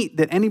of the meat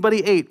that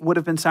anybody ate would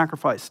have been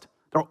sacrificed.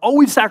 There are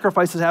always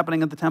sacrifices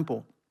happening at the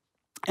temple.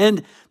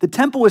 And the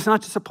temple was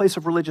not just a place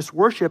of religious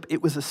worship,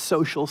 it was a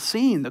social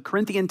scene. The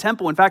Corinthian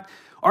temple, in fact,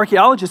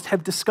 archaeologists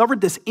have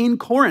discovered this in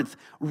Corinth,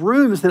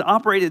 rooms that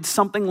operated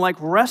something like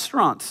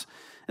restaurants.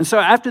 And so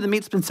after the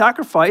meat's been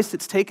sacrificed,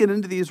 it's taken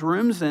into these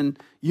rooms, and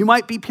you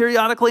might be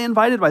periodically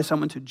invited by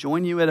someone to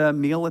join you at a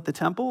meal at the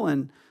temple.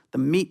 And the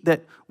meat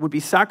that would be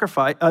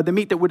sacrificed, the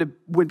meat that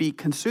would be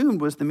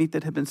consumed was the meat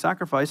that had been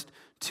sacrificed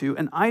to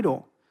an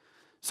idol.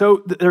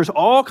 So there's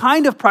all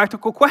kind of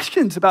practical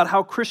questions about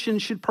how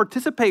Christians should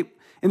participate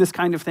in this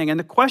kind of thing. And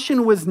the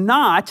question was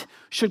not,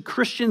 should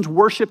Christians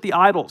worship the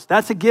idols?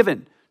 That's a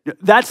given.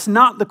 That's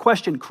not the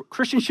question.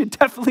 Christians should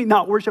definitely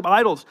not worship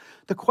idols.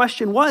 The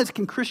question was,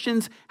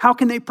 how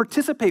can they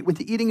participate with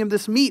the eating of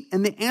this meat?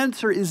 And the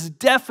answer is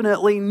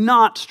definitely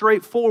not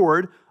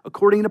straightforward,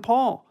 according to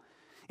Paul.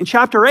 In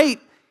chapter 8,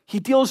 he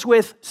deals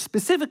with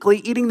specifically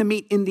eating the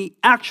meat in the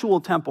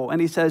actual temple,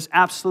 and he says,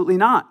 absolutely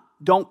not.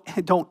 Don't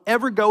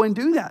ever go and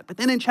do that. But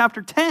then in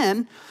chapter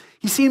 10,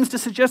 he seems to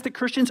suggest that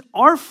Christians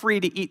are free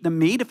to eat the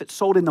meat if it's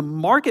sold in the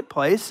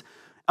marketplace.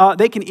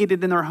 They can eat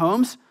it in their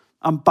homes.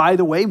 By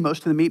the way, most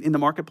of the meat in the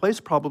marketplace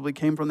probably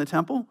came from the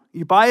temple.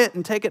 You buy it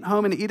and take it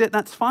home and eat it,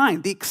 that's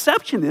fine. The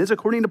exception is,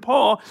 according to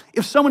Paul,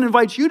 if someone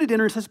invites you to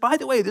dinner and says, by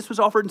the way, this was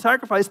offered in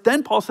sacrifice,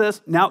 then Paul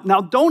says, now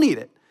don't eat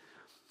it.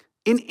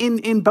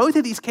 In both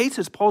of these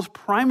cases, Paul's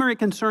primary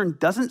concern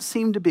doesn't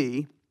seem to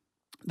be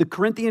the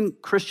Corinthian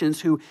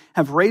Christians who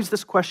have raised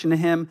this question to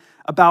him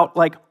about,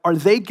 are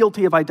they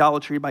guilty of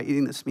idolatry by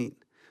eating this meat?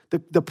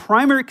 The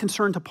primary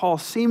concern to Paul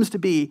seems to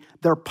be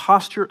their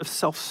posture of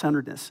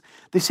self-centeredness.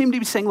 They seem to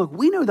be saying, look,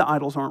 we know the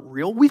idols aren't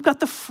real. We've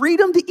got the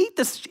freedom to eat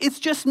this. It's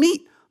just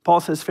meat. Paul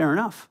says, fair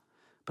enough,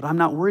 but I'm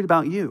not worried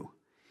about you.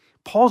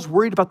 Paul's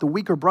worried about the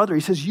weaker brother. He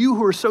says, you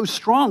who are so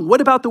strong,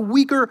 what about the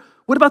weaker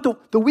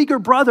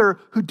brother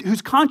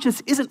whose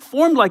conscience isn't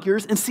formed like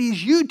yours and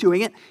sees you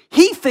doing it?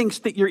 He thinks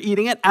that you're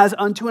eating it as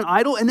unto an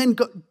idol, and then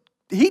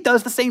he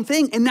does the same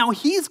thing, and now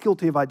he's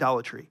guilty of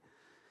idolatry.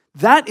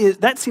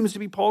 That seems to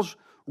be Paul's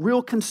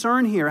real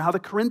concern here, how the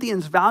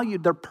Corinthians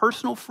valued their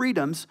personal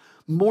freedoms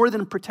more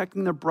than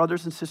protecting their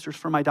brothers and sisters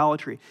from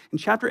idolatry. In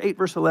chapter 8,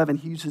 verse 11,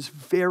 he uses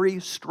very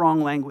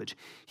strong language.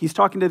 He's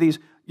talking to these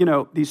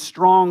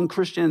strong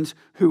Christians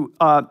who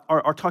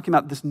are talking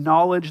about this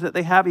knowledge that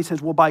they have. He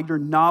says, well, by your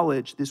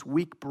knowledge, this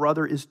weak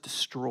brother is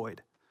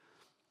destroyed.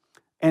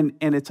 And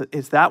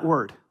it's that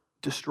word,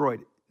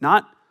 destroyed.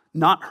 Not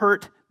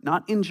hurt,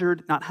 not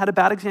injured, not had a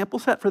bad example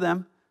set for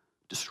them,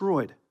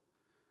 destroyed.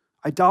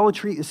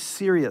 Idolatry is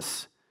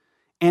serious.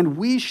 And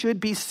we should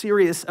be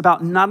serious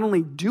about not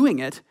only doing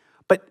it,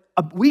 but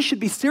we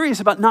should be serious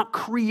about not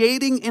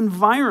creating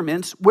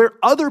environments where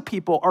other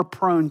people are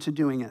prone to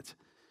doing it.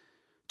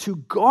 To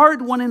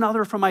guard one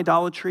another from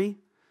idolatry,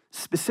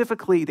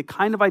 specifically the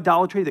kind of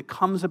idolatry that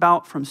comes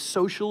about from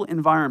social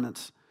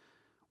environments,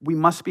 we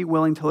must be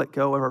willing to let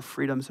go of our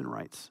freedoms and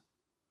rights.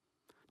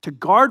 To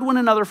guard one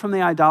another from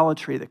the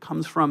idolatry that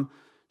comes from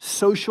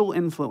social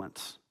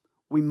influence,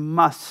 we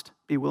must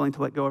be willing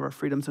to let go of our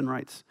freedoms and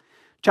rights.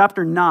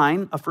 Chapter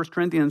 9 of 1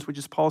 Corinthians, which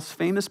is Paul's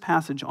famous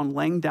passage on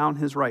laying down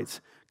his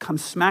rights,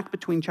 comes smack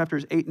between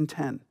chapters 8 and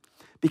 10.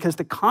 Because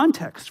the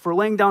context for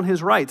laying down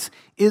his rights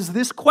is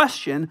this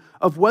question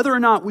of whether or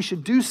not we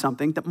should do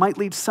something that might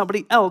lead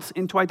somebody else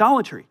into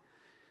idolatry.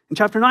 In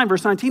chapter 9,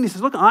 verse 19, he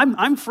says, look,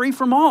 I'm free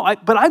from all,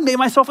 but I made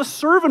myself a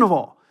servant of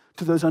all.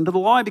 To those under the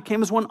law, I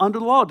became as one under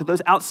the law. To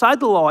those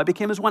outside the law, I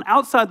became as one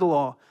outside the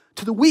law.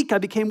 To the weak, I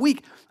became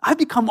weak. I've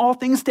become all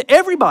things to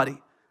everybody.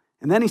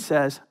 And then he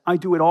says, I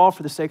do it all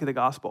for the sake of the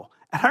gospel.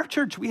 At our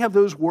church, we have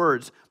those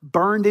words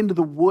burned into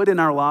the wood in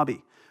our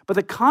lobby. But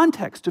the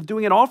context of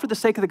doing it all for the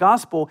sake of the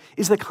gospel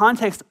is the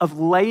context of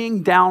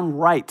laying down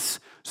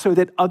rights so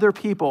that other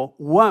people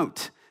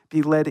won't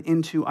be led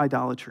into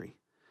idolatry.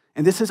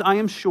 And this is, I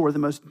am sure, the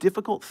most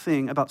difficult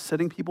thing about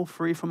setting people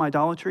free from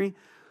idolatry.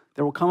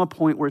 There will come a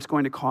point where it's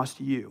going to cost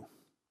you.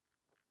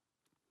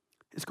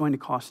 It's going to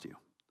cost you.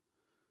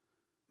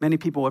 Many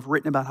people have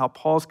written about how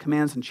Paul's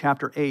commands in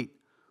chapter 8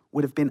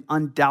 would have been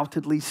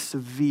undoubtedly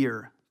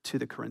severe to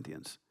the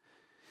Corinthians.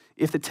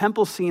 If the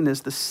temple scene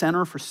is the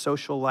center for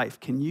social life,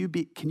 can you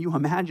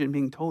imagine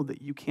being told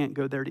that you can't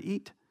go there to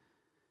eat?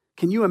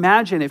 Can you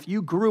imagine if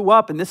you grew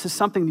up and this is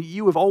something that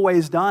you have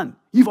always done?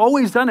 You've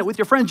always done it with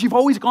your friends. You've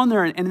always gone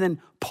there, and then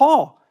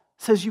Paul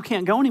says you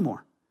can't go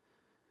anymore.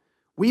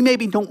 We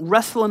maybe don't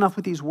wrestle enough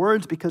with these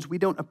words because we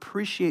don't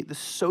appreciate the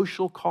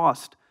social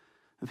cost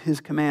of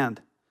his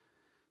command.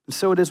 And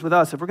so it is with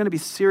us. If we're going to be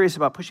serious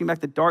about pushing back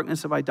the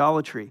darkness of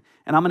idolatry,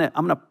 and I'm going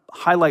to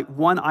highlight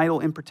one idol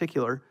in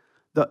particular,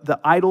 the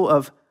idol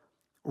of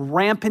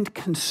rampant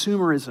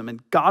consumerism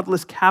and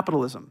godless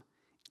capitalism,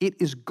 it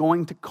is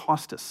going to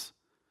cost us,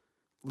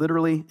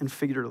 literally and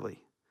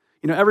figuratively.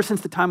 Ever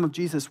since the time of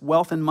Jesus,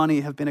 wealth and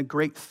money have been a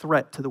great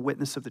threat to the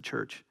witness of the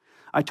church.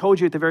 I told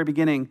you at the very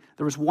beginning,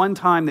 there was one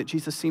time that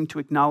Jesus seemed to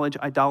acknowledge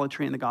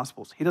idolatry in the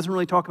Gospels. He doesn't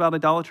really talk about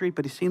idolatry,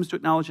 but he seems to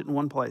acknowledge it in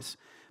one place.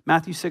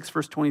 Matthew 6,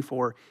 verse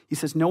 24, he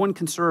says, no one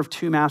can serve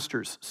two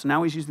masters. So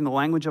now he's using the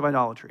language of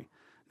idolatry.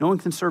 No one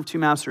can serve two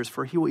masters,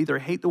 for he will either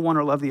hate the one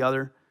or love the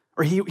other,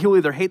 or he will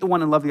either hate the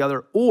one and love the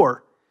other,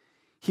 or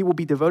he will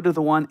be devoted to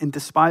the one and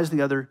despise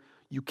the other.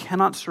 You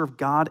cannot serve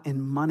God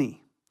and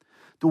money.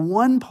 The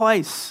one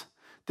place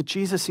that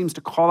Jesus seems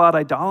to call out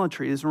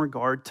idolatry is in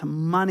regard to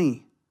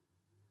money.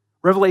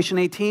 Revelation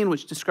 18,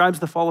 which describes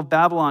the fall of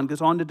Babylon,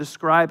 goes on to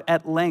describe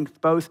at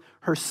length both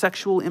her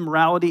sexual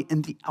immorality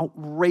and the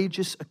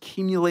outrageous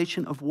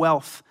accumulation of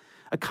wealth,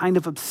 a kind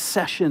of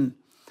obsession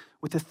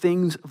with the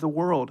things of the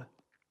world.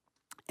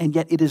 And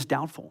yet it is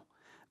doubtful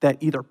that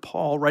either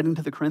Paul, writing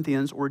to the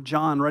Corinthians, or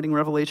John, writing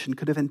Revelation,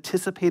 could have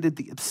anticipated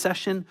the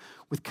obsession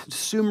with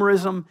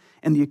consumerism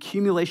and the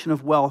accumulation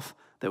of wealth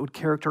that would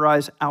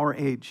characterize our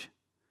age.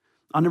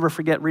 I'll never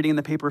forget reading in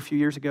the paper a few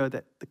years ago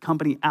that the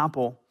company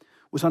Apple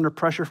was under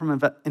pressure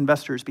from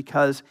investors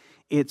because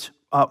its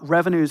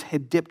revenues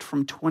had dipped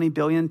from $20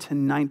 billion to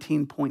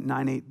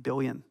 $19.98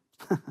 billion.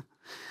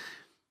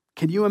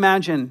 Can you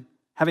imagine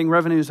having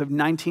revenues of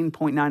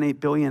 $19.98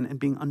 billion and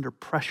being under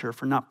pressure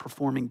for not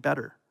performing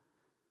better?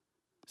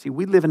 See,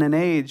 we live in an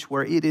age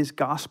where it is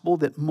gospel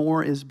that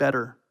more is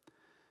better.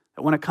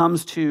 That when it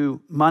comes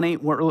to money,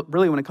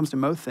 really when it comes to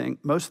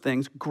most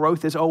things,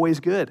 growth is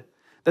always good.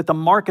 That the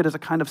market is a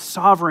kind of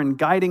sovereign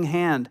guiding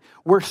hand.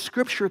 Where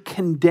Scripture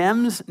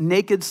condemns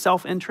naked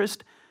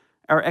self-interest,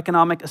 our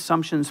economic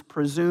assumptions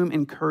presume,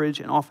 encourage,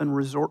 and often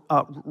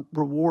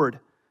reward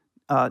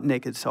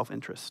naked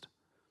self-interest.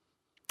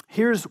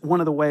 Here's one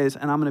of the ways,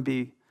 and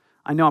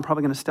I know I'm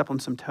probably going to step on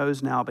some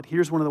toes now, but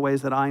here's one of the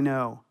ways that I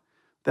know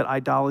that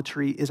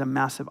idolatry is a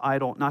massive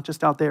idol, not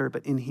just out there,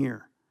 but in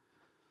here.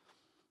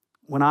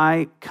 When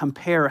I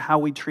compare how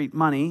we treat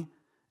money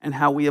and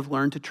how we have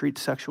learned to treat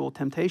sexual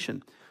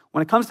temptation.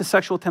 When it comes to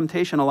sexual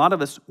temptation, a lot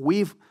of us,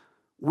 we've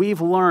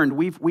learned,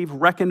 we've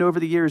reckoned over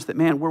the years that,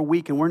 man, we're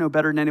weak and we're no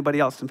better than anybody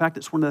else. In fact,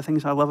 it's one of the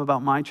things I love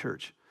about my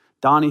church.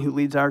 Donnie, who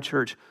leads our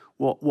church,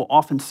 will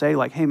often say,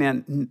 like, hey,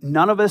 man,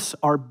 none of us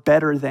are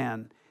better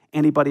than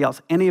anybody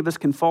else. Any of us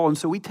can fall. And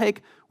so we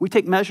take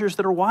measures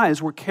that are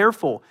wise. We're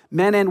careful,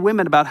 men and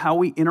women, about how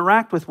we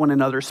interact with one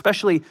another,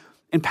 especially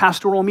in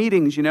pastoral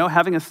meetings,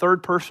 having a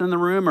third person in the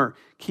room or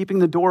keeping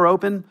the door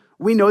open.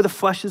 We know the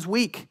flesh is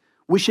weak.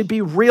 We should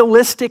be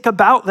realistic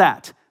about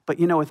that. But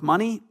with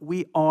money,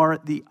 we are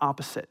the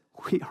opposite.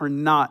 We are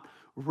not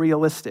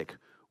realistic.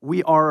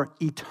 We are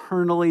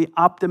eternally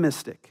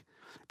optimistic.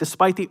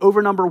 Despite the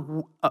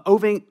overwhelming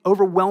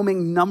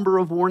number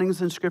of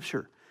warnings in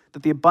Scripture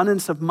that the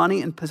abundance of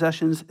money and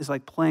possessions is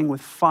like playing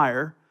with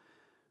fire,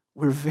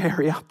 we're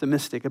very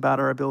optimistic about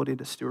our ability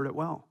to steward it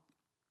well.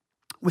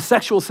 With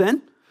sexual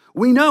sin,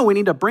 we know we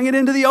need to bring it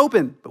into the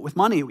open, but with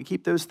money, we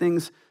keep those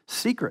things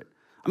secret.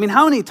 I mean,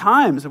 how many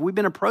times have we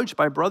been approached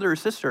by a brother or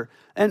sister?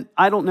 And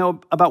I don't know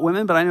about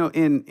women, but I know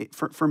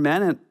for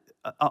men and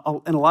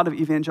in a lot of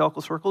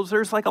evangelical circles,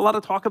 there's like a lot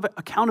of talk of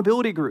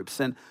accountability groups.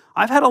 And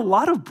I've had a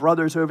lot of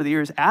brothers over the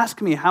years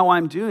ask me how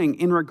I'm doing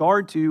in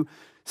regard to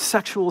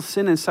sexual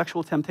sin and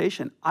sexual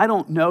temptation. I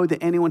don't know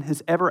that anyone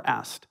has ever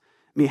asked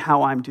me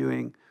how I'm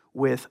doing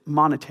with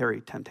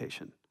monetary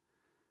temptation.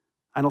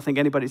 I don't think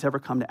anybody's ever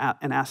come to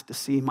and asked to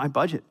see my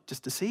budget,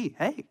 just to see,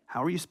 hey,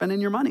 how are you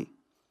spending your money?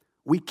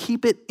 We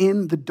keep it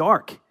in the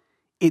dark.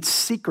 It's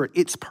secret.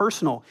 It's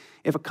personal.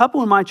 If a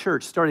couple in my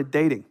church started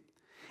dating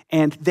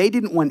and they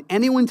didn't want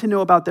anyone to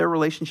know about their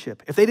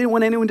relationship, if they didn't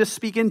want anyone to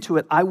speak into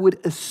it, I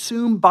would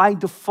assume by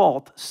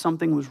default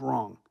something was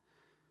wrong.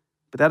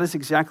 But that is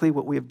exactly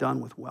what we have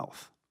done with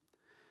wealth.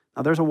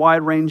 Now, there's a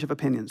wide range of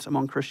opinions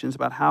among Christians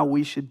about how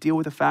we should deal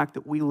with the fact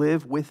that we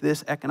live with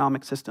this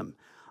economic system.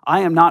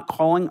 I am not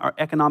calling our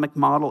economic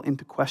model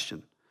into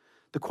question.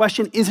 The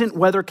question isn't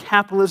whether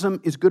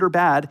capitalism is good or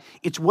bad.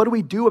 It's what do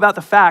we do about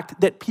the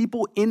fact that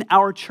people in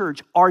our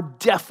church are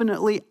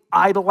definitely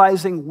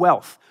idolizing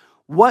wealth.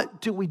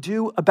 What do we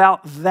do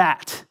about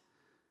that?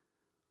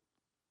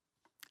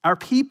 Our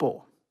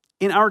people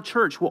in our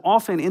church will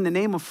often, in the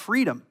name of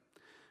freedom,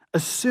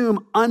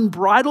 assume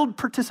unbridled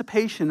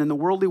participation in the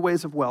worldly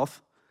ways of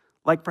wealth,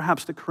 like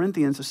perhaps the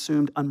Corinthians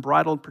assumed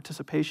unbridled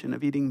participation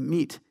of eating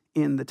meat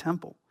in the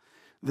temple.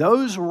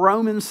 Those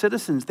Roman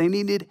citizens,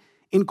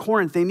 in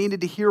Corinth, they needed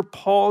to hear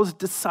Paul's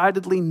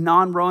decidedly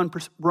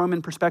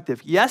non-Roman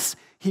perspective. Yes,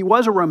 he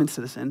was a Roman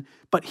citizen,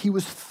 but he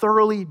was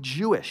thoroughly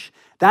Jewish.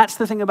 That's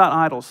the thing about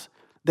idols.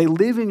 They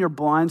live in your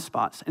blind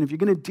spots. And if you're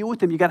going to deal with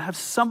them, you got to have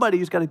somebody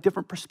who's got a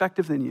different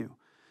perspective than you.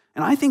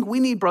 And I think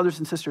we need brothers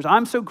and sisters.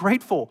 I'm so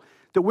grateful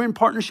that we're in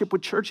partnership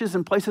with churches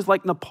in places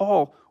like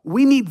Nepal.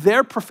 We need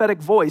their prophetic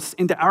voice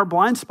into our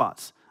blind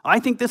spots.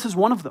 I think this is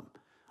one of them.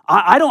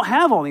 I don't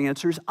have all the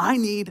answers. I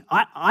need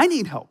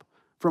help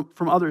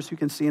from others who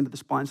can see into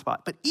this blind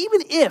spot. But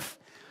even if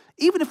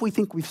we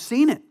think we've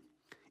seen it,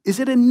 is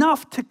it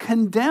enough to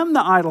condemn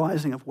the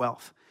idolizing of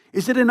wealth?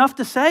 Is it enough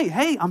to say,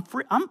 hey, I'm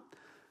free,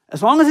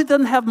 as long as it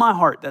doesn't have my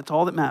heart, that's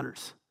all that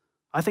matters?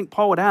 I think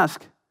Paul would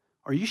ask,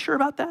 are you sure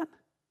about that?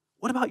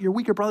 What about your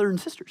weaker brothers and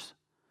sisters?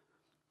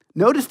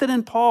 Notice that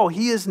in Paul,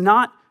 he is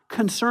not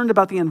concerned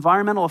about the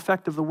environmental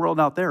effect of the world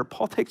out there.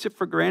 Paul takes it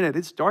for granted.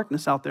 It's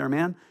darkness out there,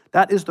 man.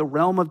 That is the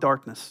realm of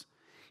darkness.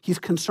 He's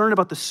concerned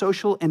about the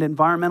social and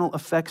environmental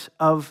effects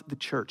of the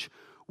church.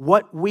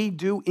 What we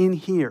do in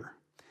here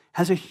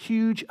has a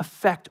huge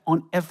effect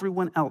on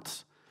everyone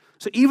else.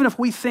 So even if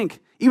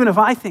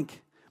I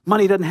think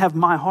money doesn't have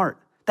my heart,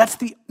 that's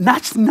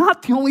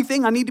not the only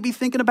thing I need to be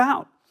thinking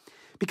about.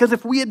 Because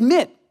if we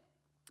admit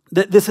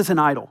that this is an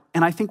idol,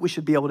 and I think we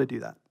should be able to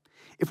do that,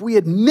 if we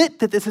admit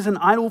that this is an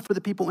idol for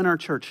the people in our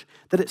church,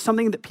 that it's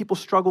something that people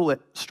struggle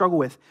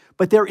with,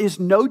 but there is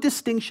no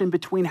distinction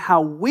between how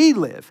we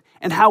live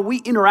and how we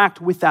interact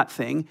with that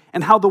thing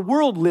and how the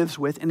world lives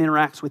with and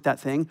interacts with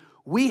that thing,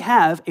 we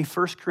have a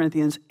 1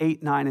 Corinthians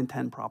 8, 9, and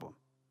 10 problem.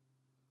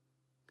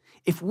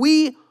 If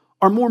we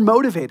are more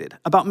motivated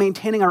about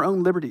maintaining our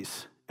own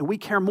liberties and we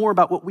care more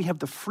about what we have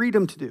the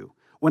freedom to do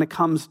when it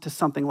comes to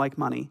something like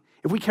money,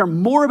 if we care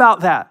more about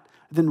that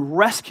than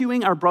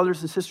rescuing our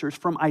brothers and sisters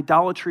from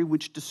idolatry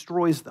which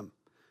destroys them,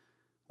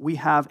 we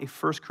have a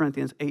 1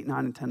 Corinthians 8,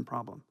 9, and 10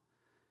 problem.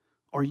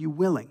 Are you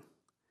willing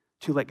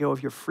to let go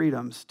of your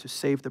freedoms to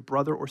save the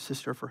brother or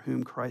sister for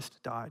whom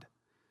Christ died?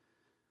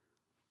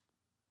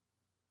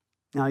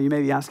 Now, you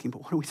may be asking,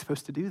 but what are we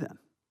supposed to do then?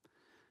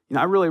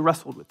 I really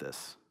wrestled with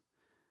this.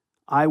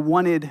 I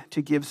wanted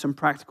to give some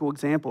practical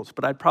examples,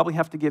 but I'd probably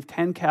have to give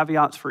 10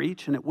 caveats for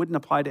each, and it wouldn't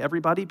apply to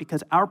everybody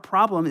because our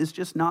problem is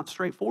just not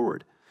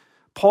straightforward.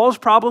 Paul's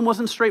problem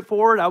wasn't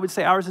straightforward. I would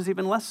say ours is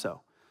even less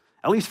so.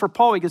 At least for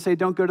Paul, he could say,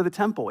 don't go to the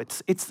temple.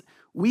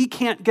 We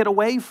can't get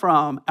away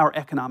from our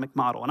economic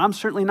model, and I'm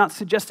certainly not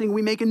suggesting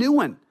we make a new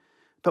one,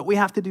 but we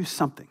have to do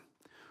something.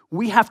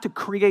 We have to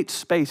create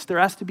space. There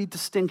has to be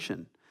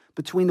distinction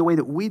between the way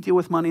that we deal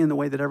with money and the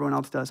way that everyone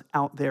else does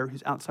out there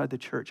who's outside the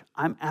church.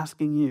 I'm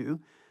asking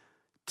you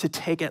to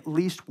take at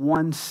least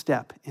one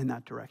step in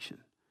that direction.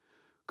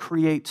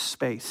 Create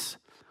space.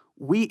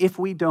 If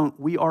we don't,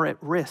 we are at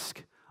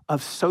risk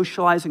of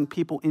socializing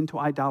people into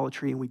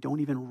idolatry and we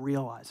don't even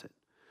realize it.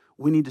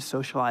 We need to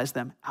socialize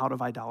them out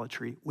of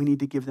idolatry. We need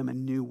to give them a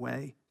new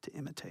way to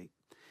imitate.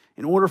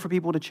 In order for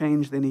people to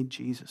change, they need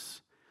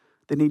Jesus.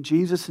 They need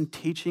Jesus in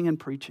teaching and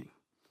preaching.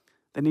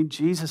 They need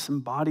Jesus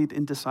embodied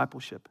in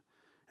discipleship.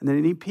 And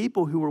they need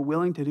people who are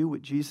willing to do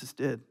what Jesus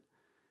did,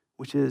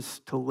 which is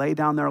to lay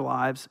down their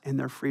lives and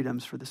their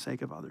freedoms for the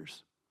sake of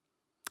others.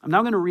 I'm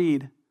now going to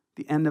read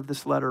the end of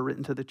this letter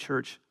written to the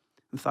church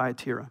in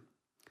Thyatira.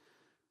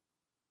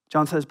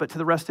 John says, but to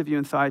the rest of you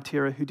in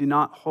Thyatira who do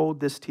not hold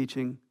this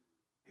teaching,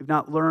 who've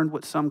not learned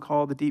what some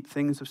call the deep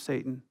things of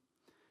Satan,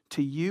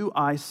 to you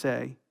I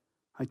say,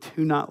 I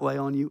do not lay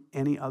on you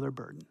any other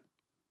burden.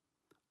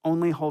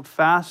 Only hold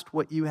fast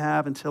what you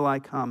have until I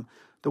come.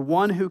 The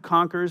one who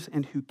conquers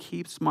and who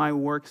keeps my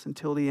works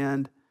until the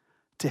end,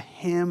 to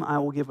him I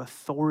will give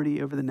authority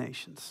over the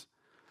nations,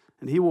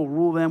 and he will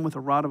rule them with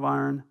a rod of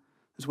iron,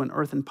 as when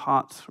earthen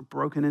pots are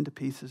broken into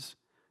pieces,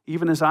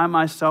 even as I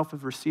myself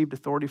have received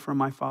authority from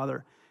my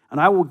Father, and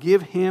I will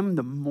give him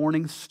the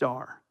morning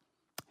star.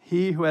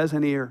 He who has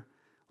an ear,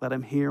 let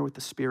him hear what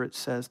the Spirit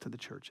says to the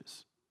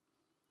churches.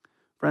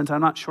 Friends, I'm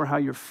not sure how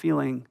you're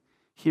feeling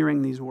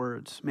hearing these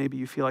words. Maybe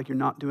you feel like you're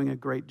not doing a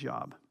great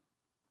job.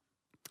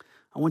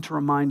 I want to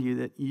remind you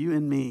that you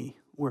and me,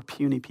 we're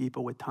puny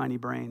people with tiny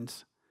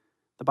brains.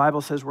 The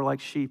Bible says we're like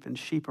sheep, and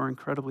sheep are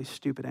incredibly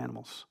stupid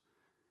animals.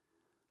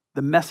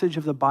 The message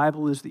of the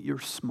Bible is that you're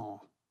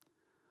small.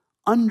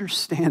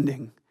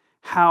 Understanding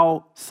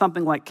how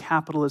something like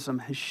capitalism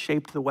has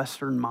shaped the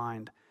Western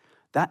mind,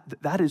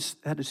 that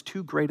is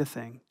too great a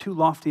thing, too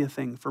lofty a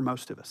thing for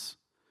most of us.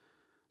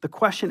 The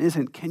question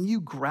isn't, can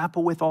you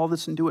grapple with all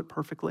this and do it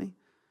perfectly?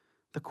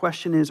 The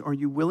question is, are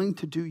you willing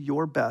to do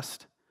your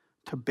best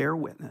to bear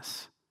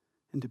witness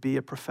and to be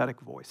a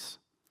prophetic voice?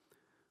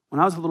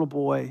 When I was a little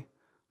boy,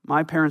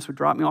 my parents would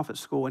drop me off at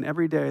school, and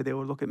every day they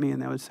would look at me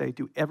and they would say,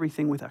 do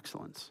everything with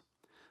excellence.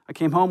 I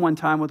came home one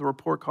time with a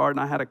report card, and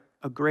I had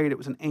a grade. It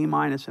was an A-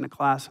 in a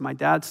class, and my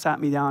dad sat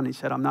me down and he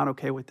said, I'm not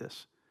okay with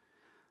this.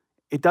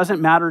 It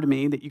doesn't matter to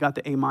me that you got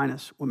the A-.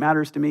 What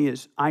matters to me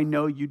is I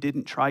know you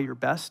didn't try your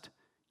best.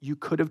 You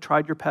could have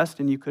tried your best,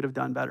 and you could have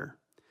done better.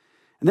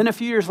 And then a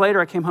few years later,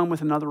 I came home with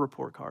another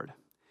report card,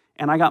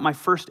 and I got my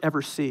first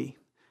ever C.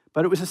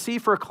 But it was a C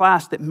for a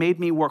class that made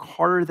me work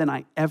harder than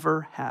I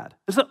ever had.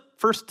 This is the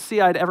first C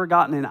I'd ever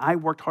gotten, and I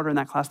worked harder in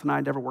that class than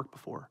I'd ever worked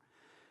before.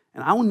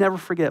 And I will never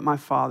forget my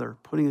father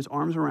putting his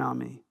arms around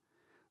me,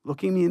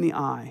 looking me in the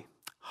eye,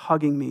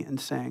 hugging me, and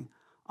saying,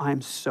 I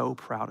am so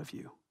proud of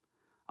you.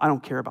 I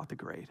don't care about the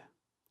grade.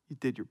 You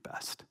did your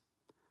best.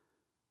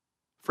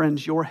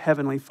 Friends, your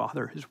heavenly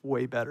Father is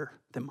way better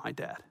than my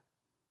dad.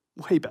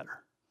 Way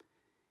better.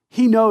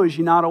 He knows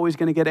you're not always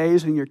going to get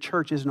A's, and your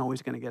church isn't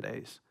always going to get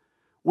A's.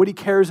 What he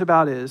cares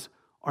about is,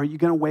 are you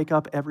going to wake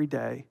up every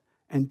day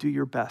and do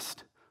your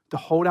best to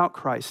hold out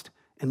Christ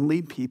and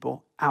lead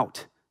people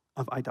out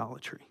of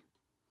idolatry?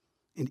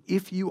 And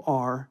if you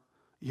are,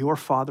 your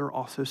Father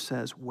also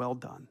says, well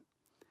done.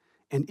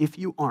 And if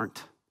you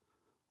aren't,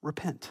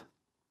 repent.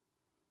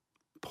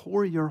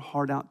 Pour your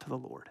heart out to the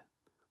Lord.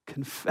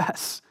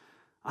 Confess.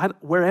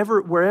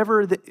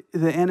 Wherever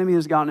the enemy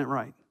has gotten it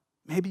right.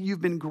 Maybe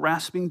you've been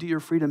grasping to your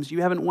freedoms.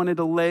 You haven't wanted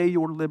to lay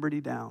your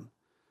liberty down.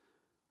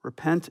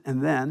 Repent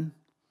and then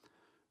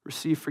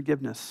receive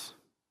forgiveness.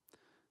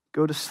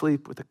 Go to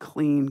sleep with a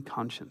clean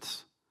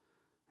conscience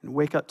and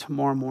wake up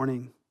tomorrow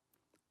morning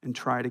and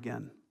try it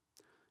again.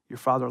 Your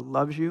Father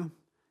loves you,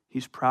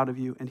 He's proud of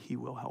you, and He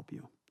will help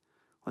you.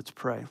 Let's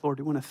pray. Lord,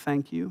 we want to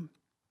thank you.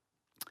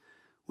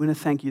 We want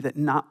to thank you that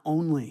not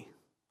only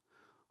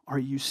are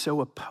you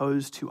so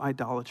opposed to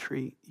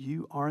idolatry,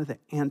 you are the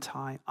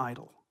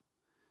anti-idol.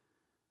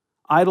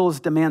 Idols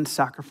demand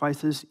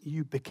sacrifices.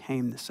 You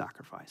became the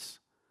sacrifice.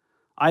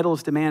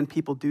 Idols demand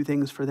people do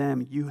things for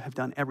them. You have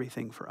done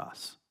everything for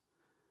us.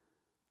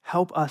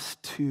 Help us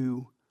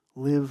to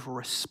live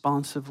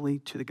responsively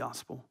to the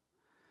gospel.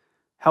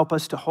 Help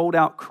us to hold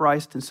out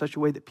Christ in such a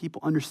way that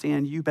people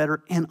understand you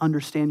better and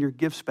understand your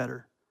gifts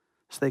better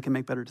so they can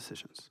make better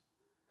decisions.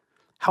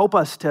 Help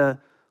us to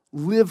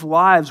live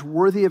lives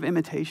worthy of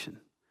imitation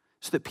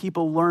so that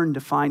people learn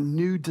to find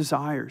new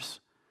desires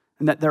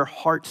and that their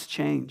hearts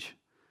change.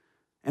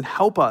 And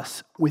help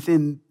us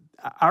within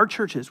our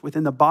churches,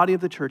 within the body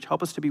of the church,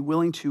 help us to be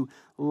willing to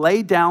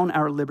lay down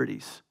our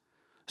liberties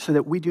so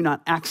that we do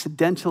not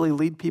accidentally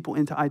lead people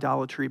into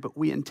idolatry, but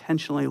we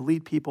intentionally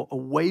lead people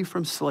away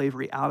from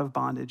slavery, out of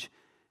bondage,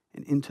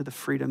 and into the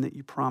freedom that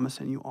you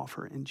promise and you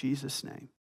offer in Jesus' name.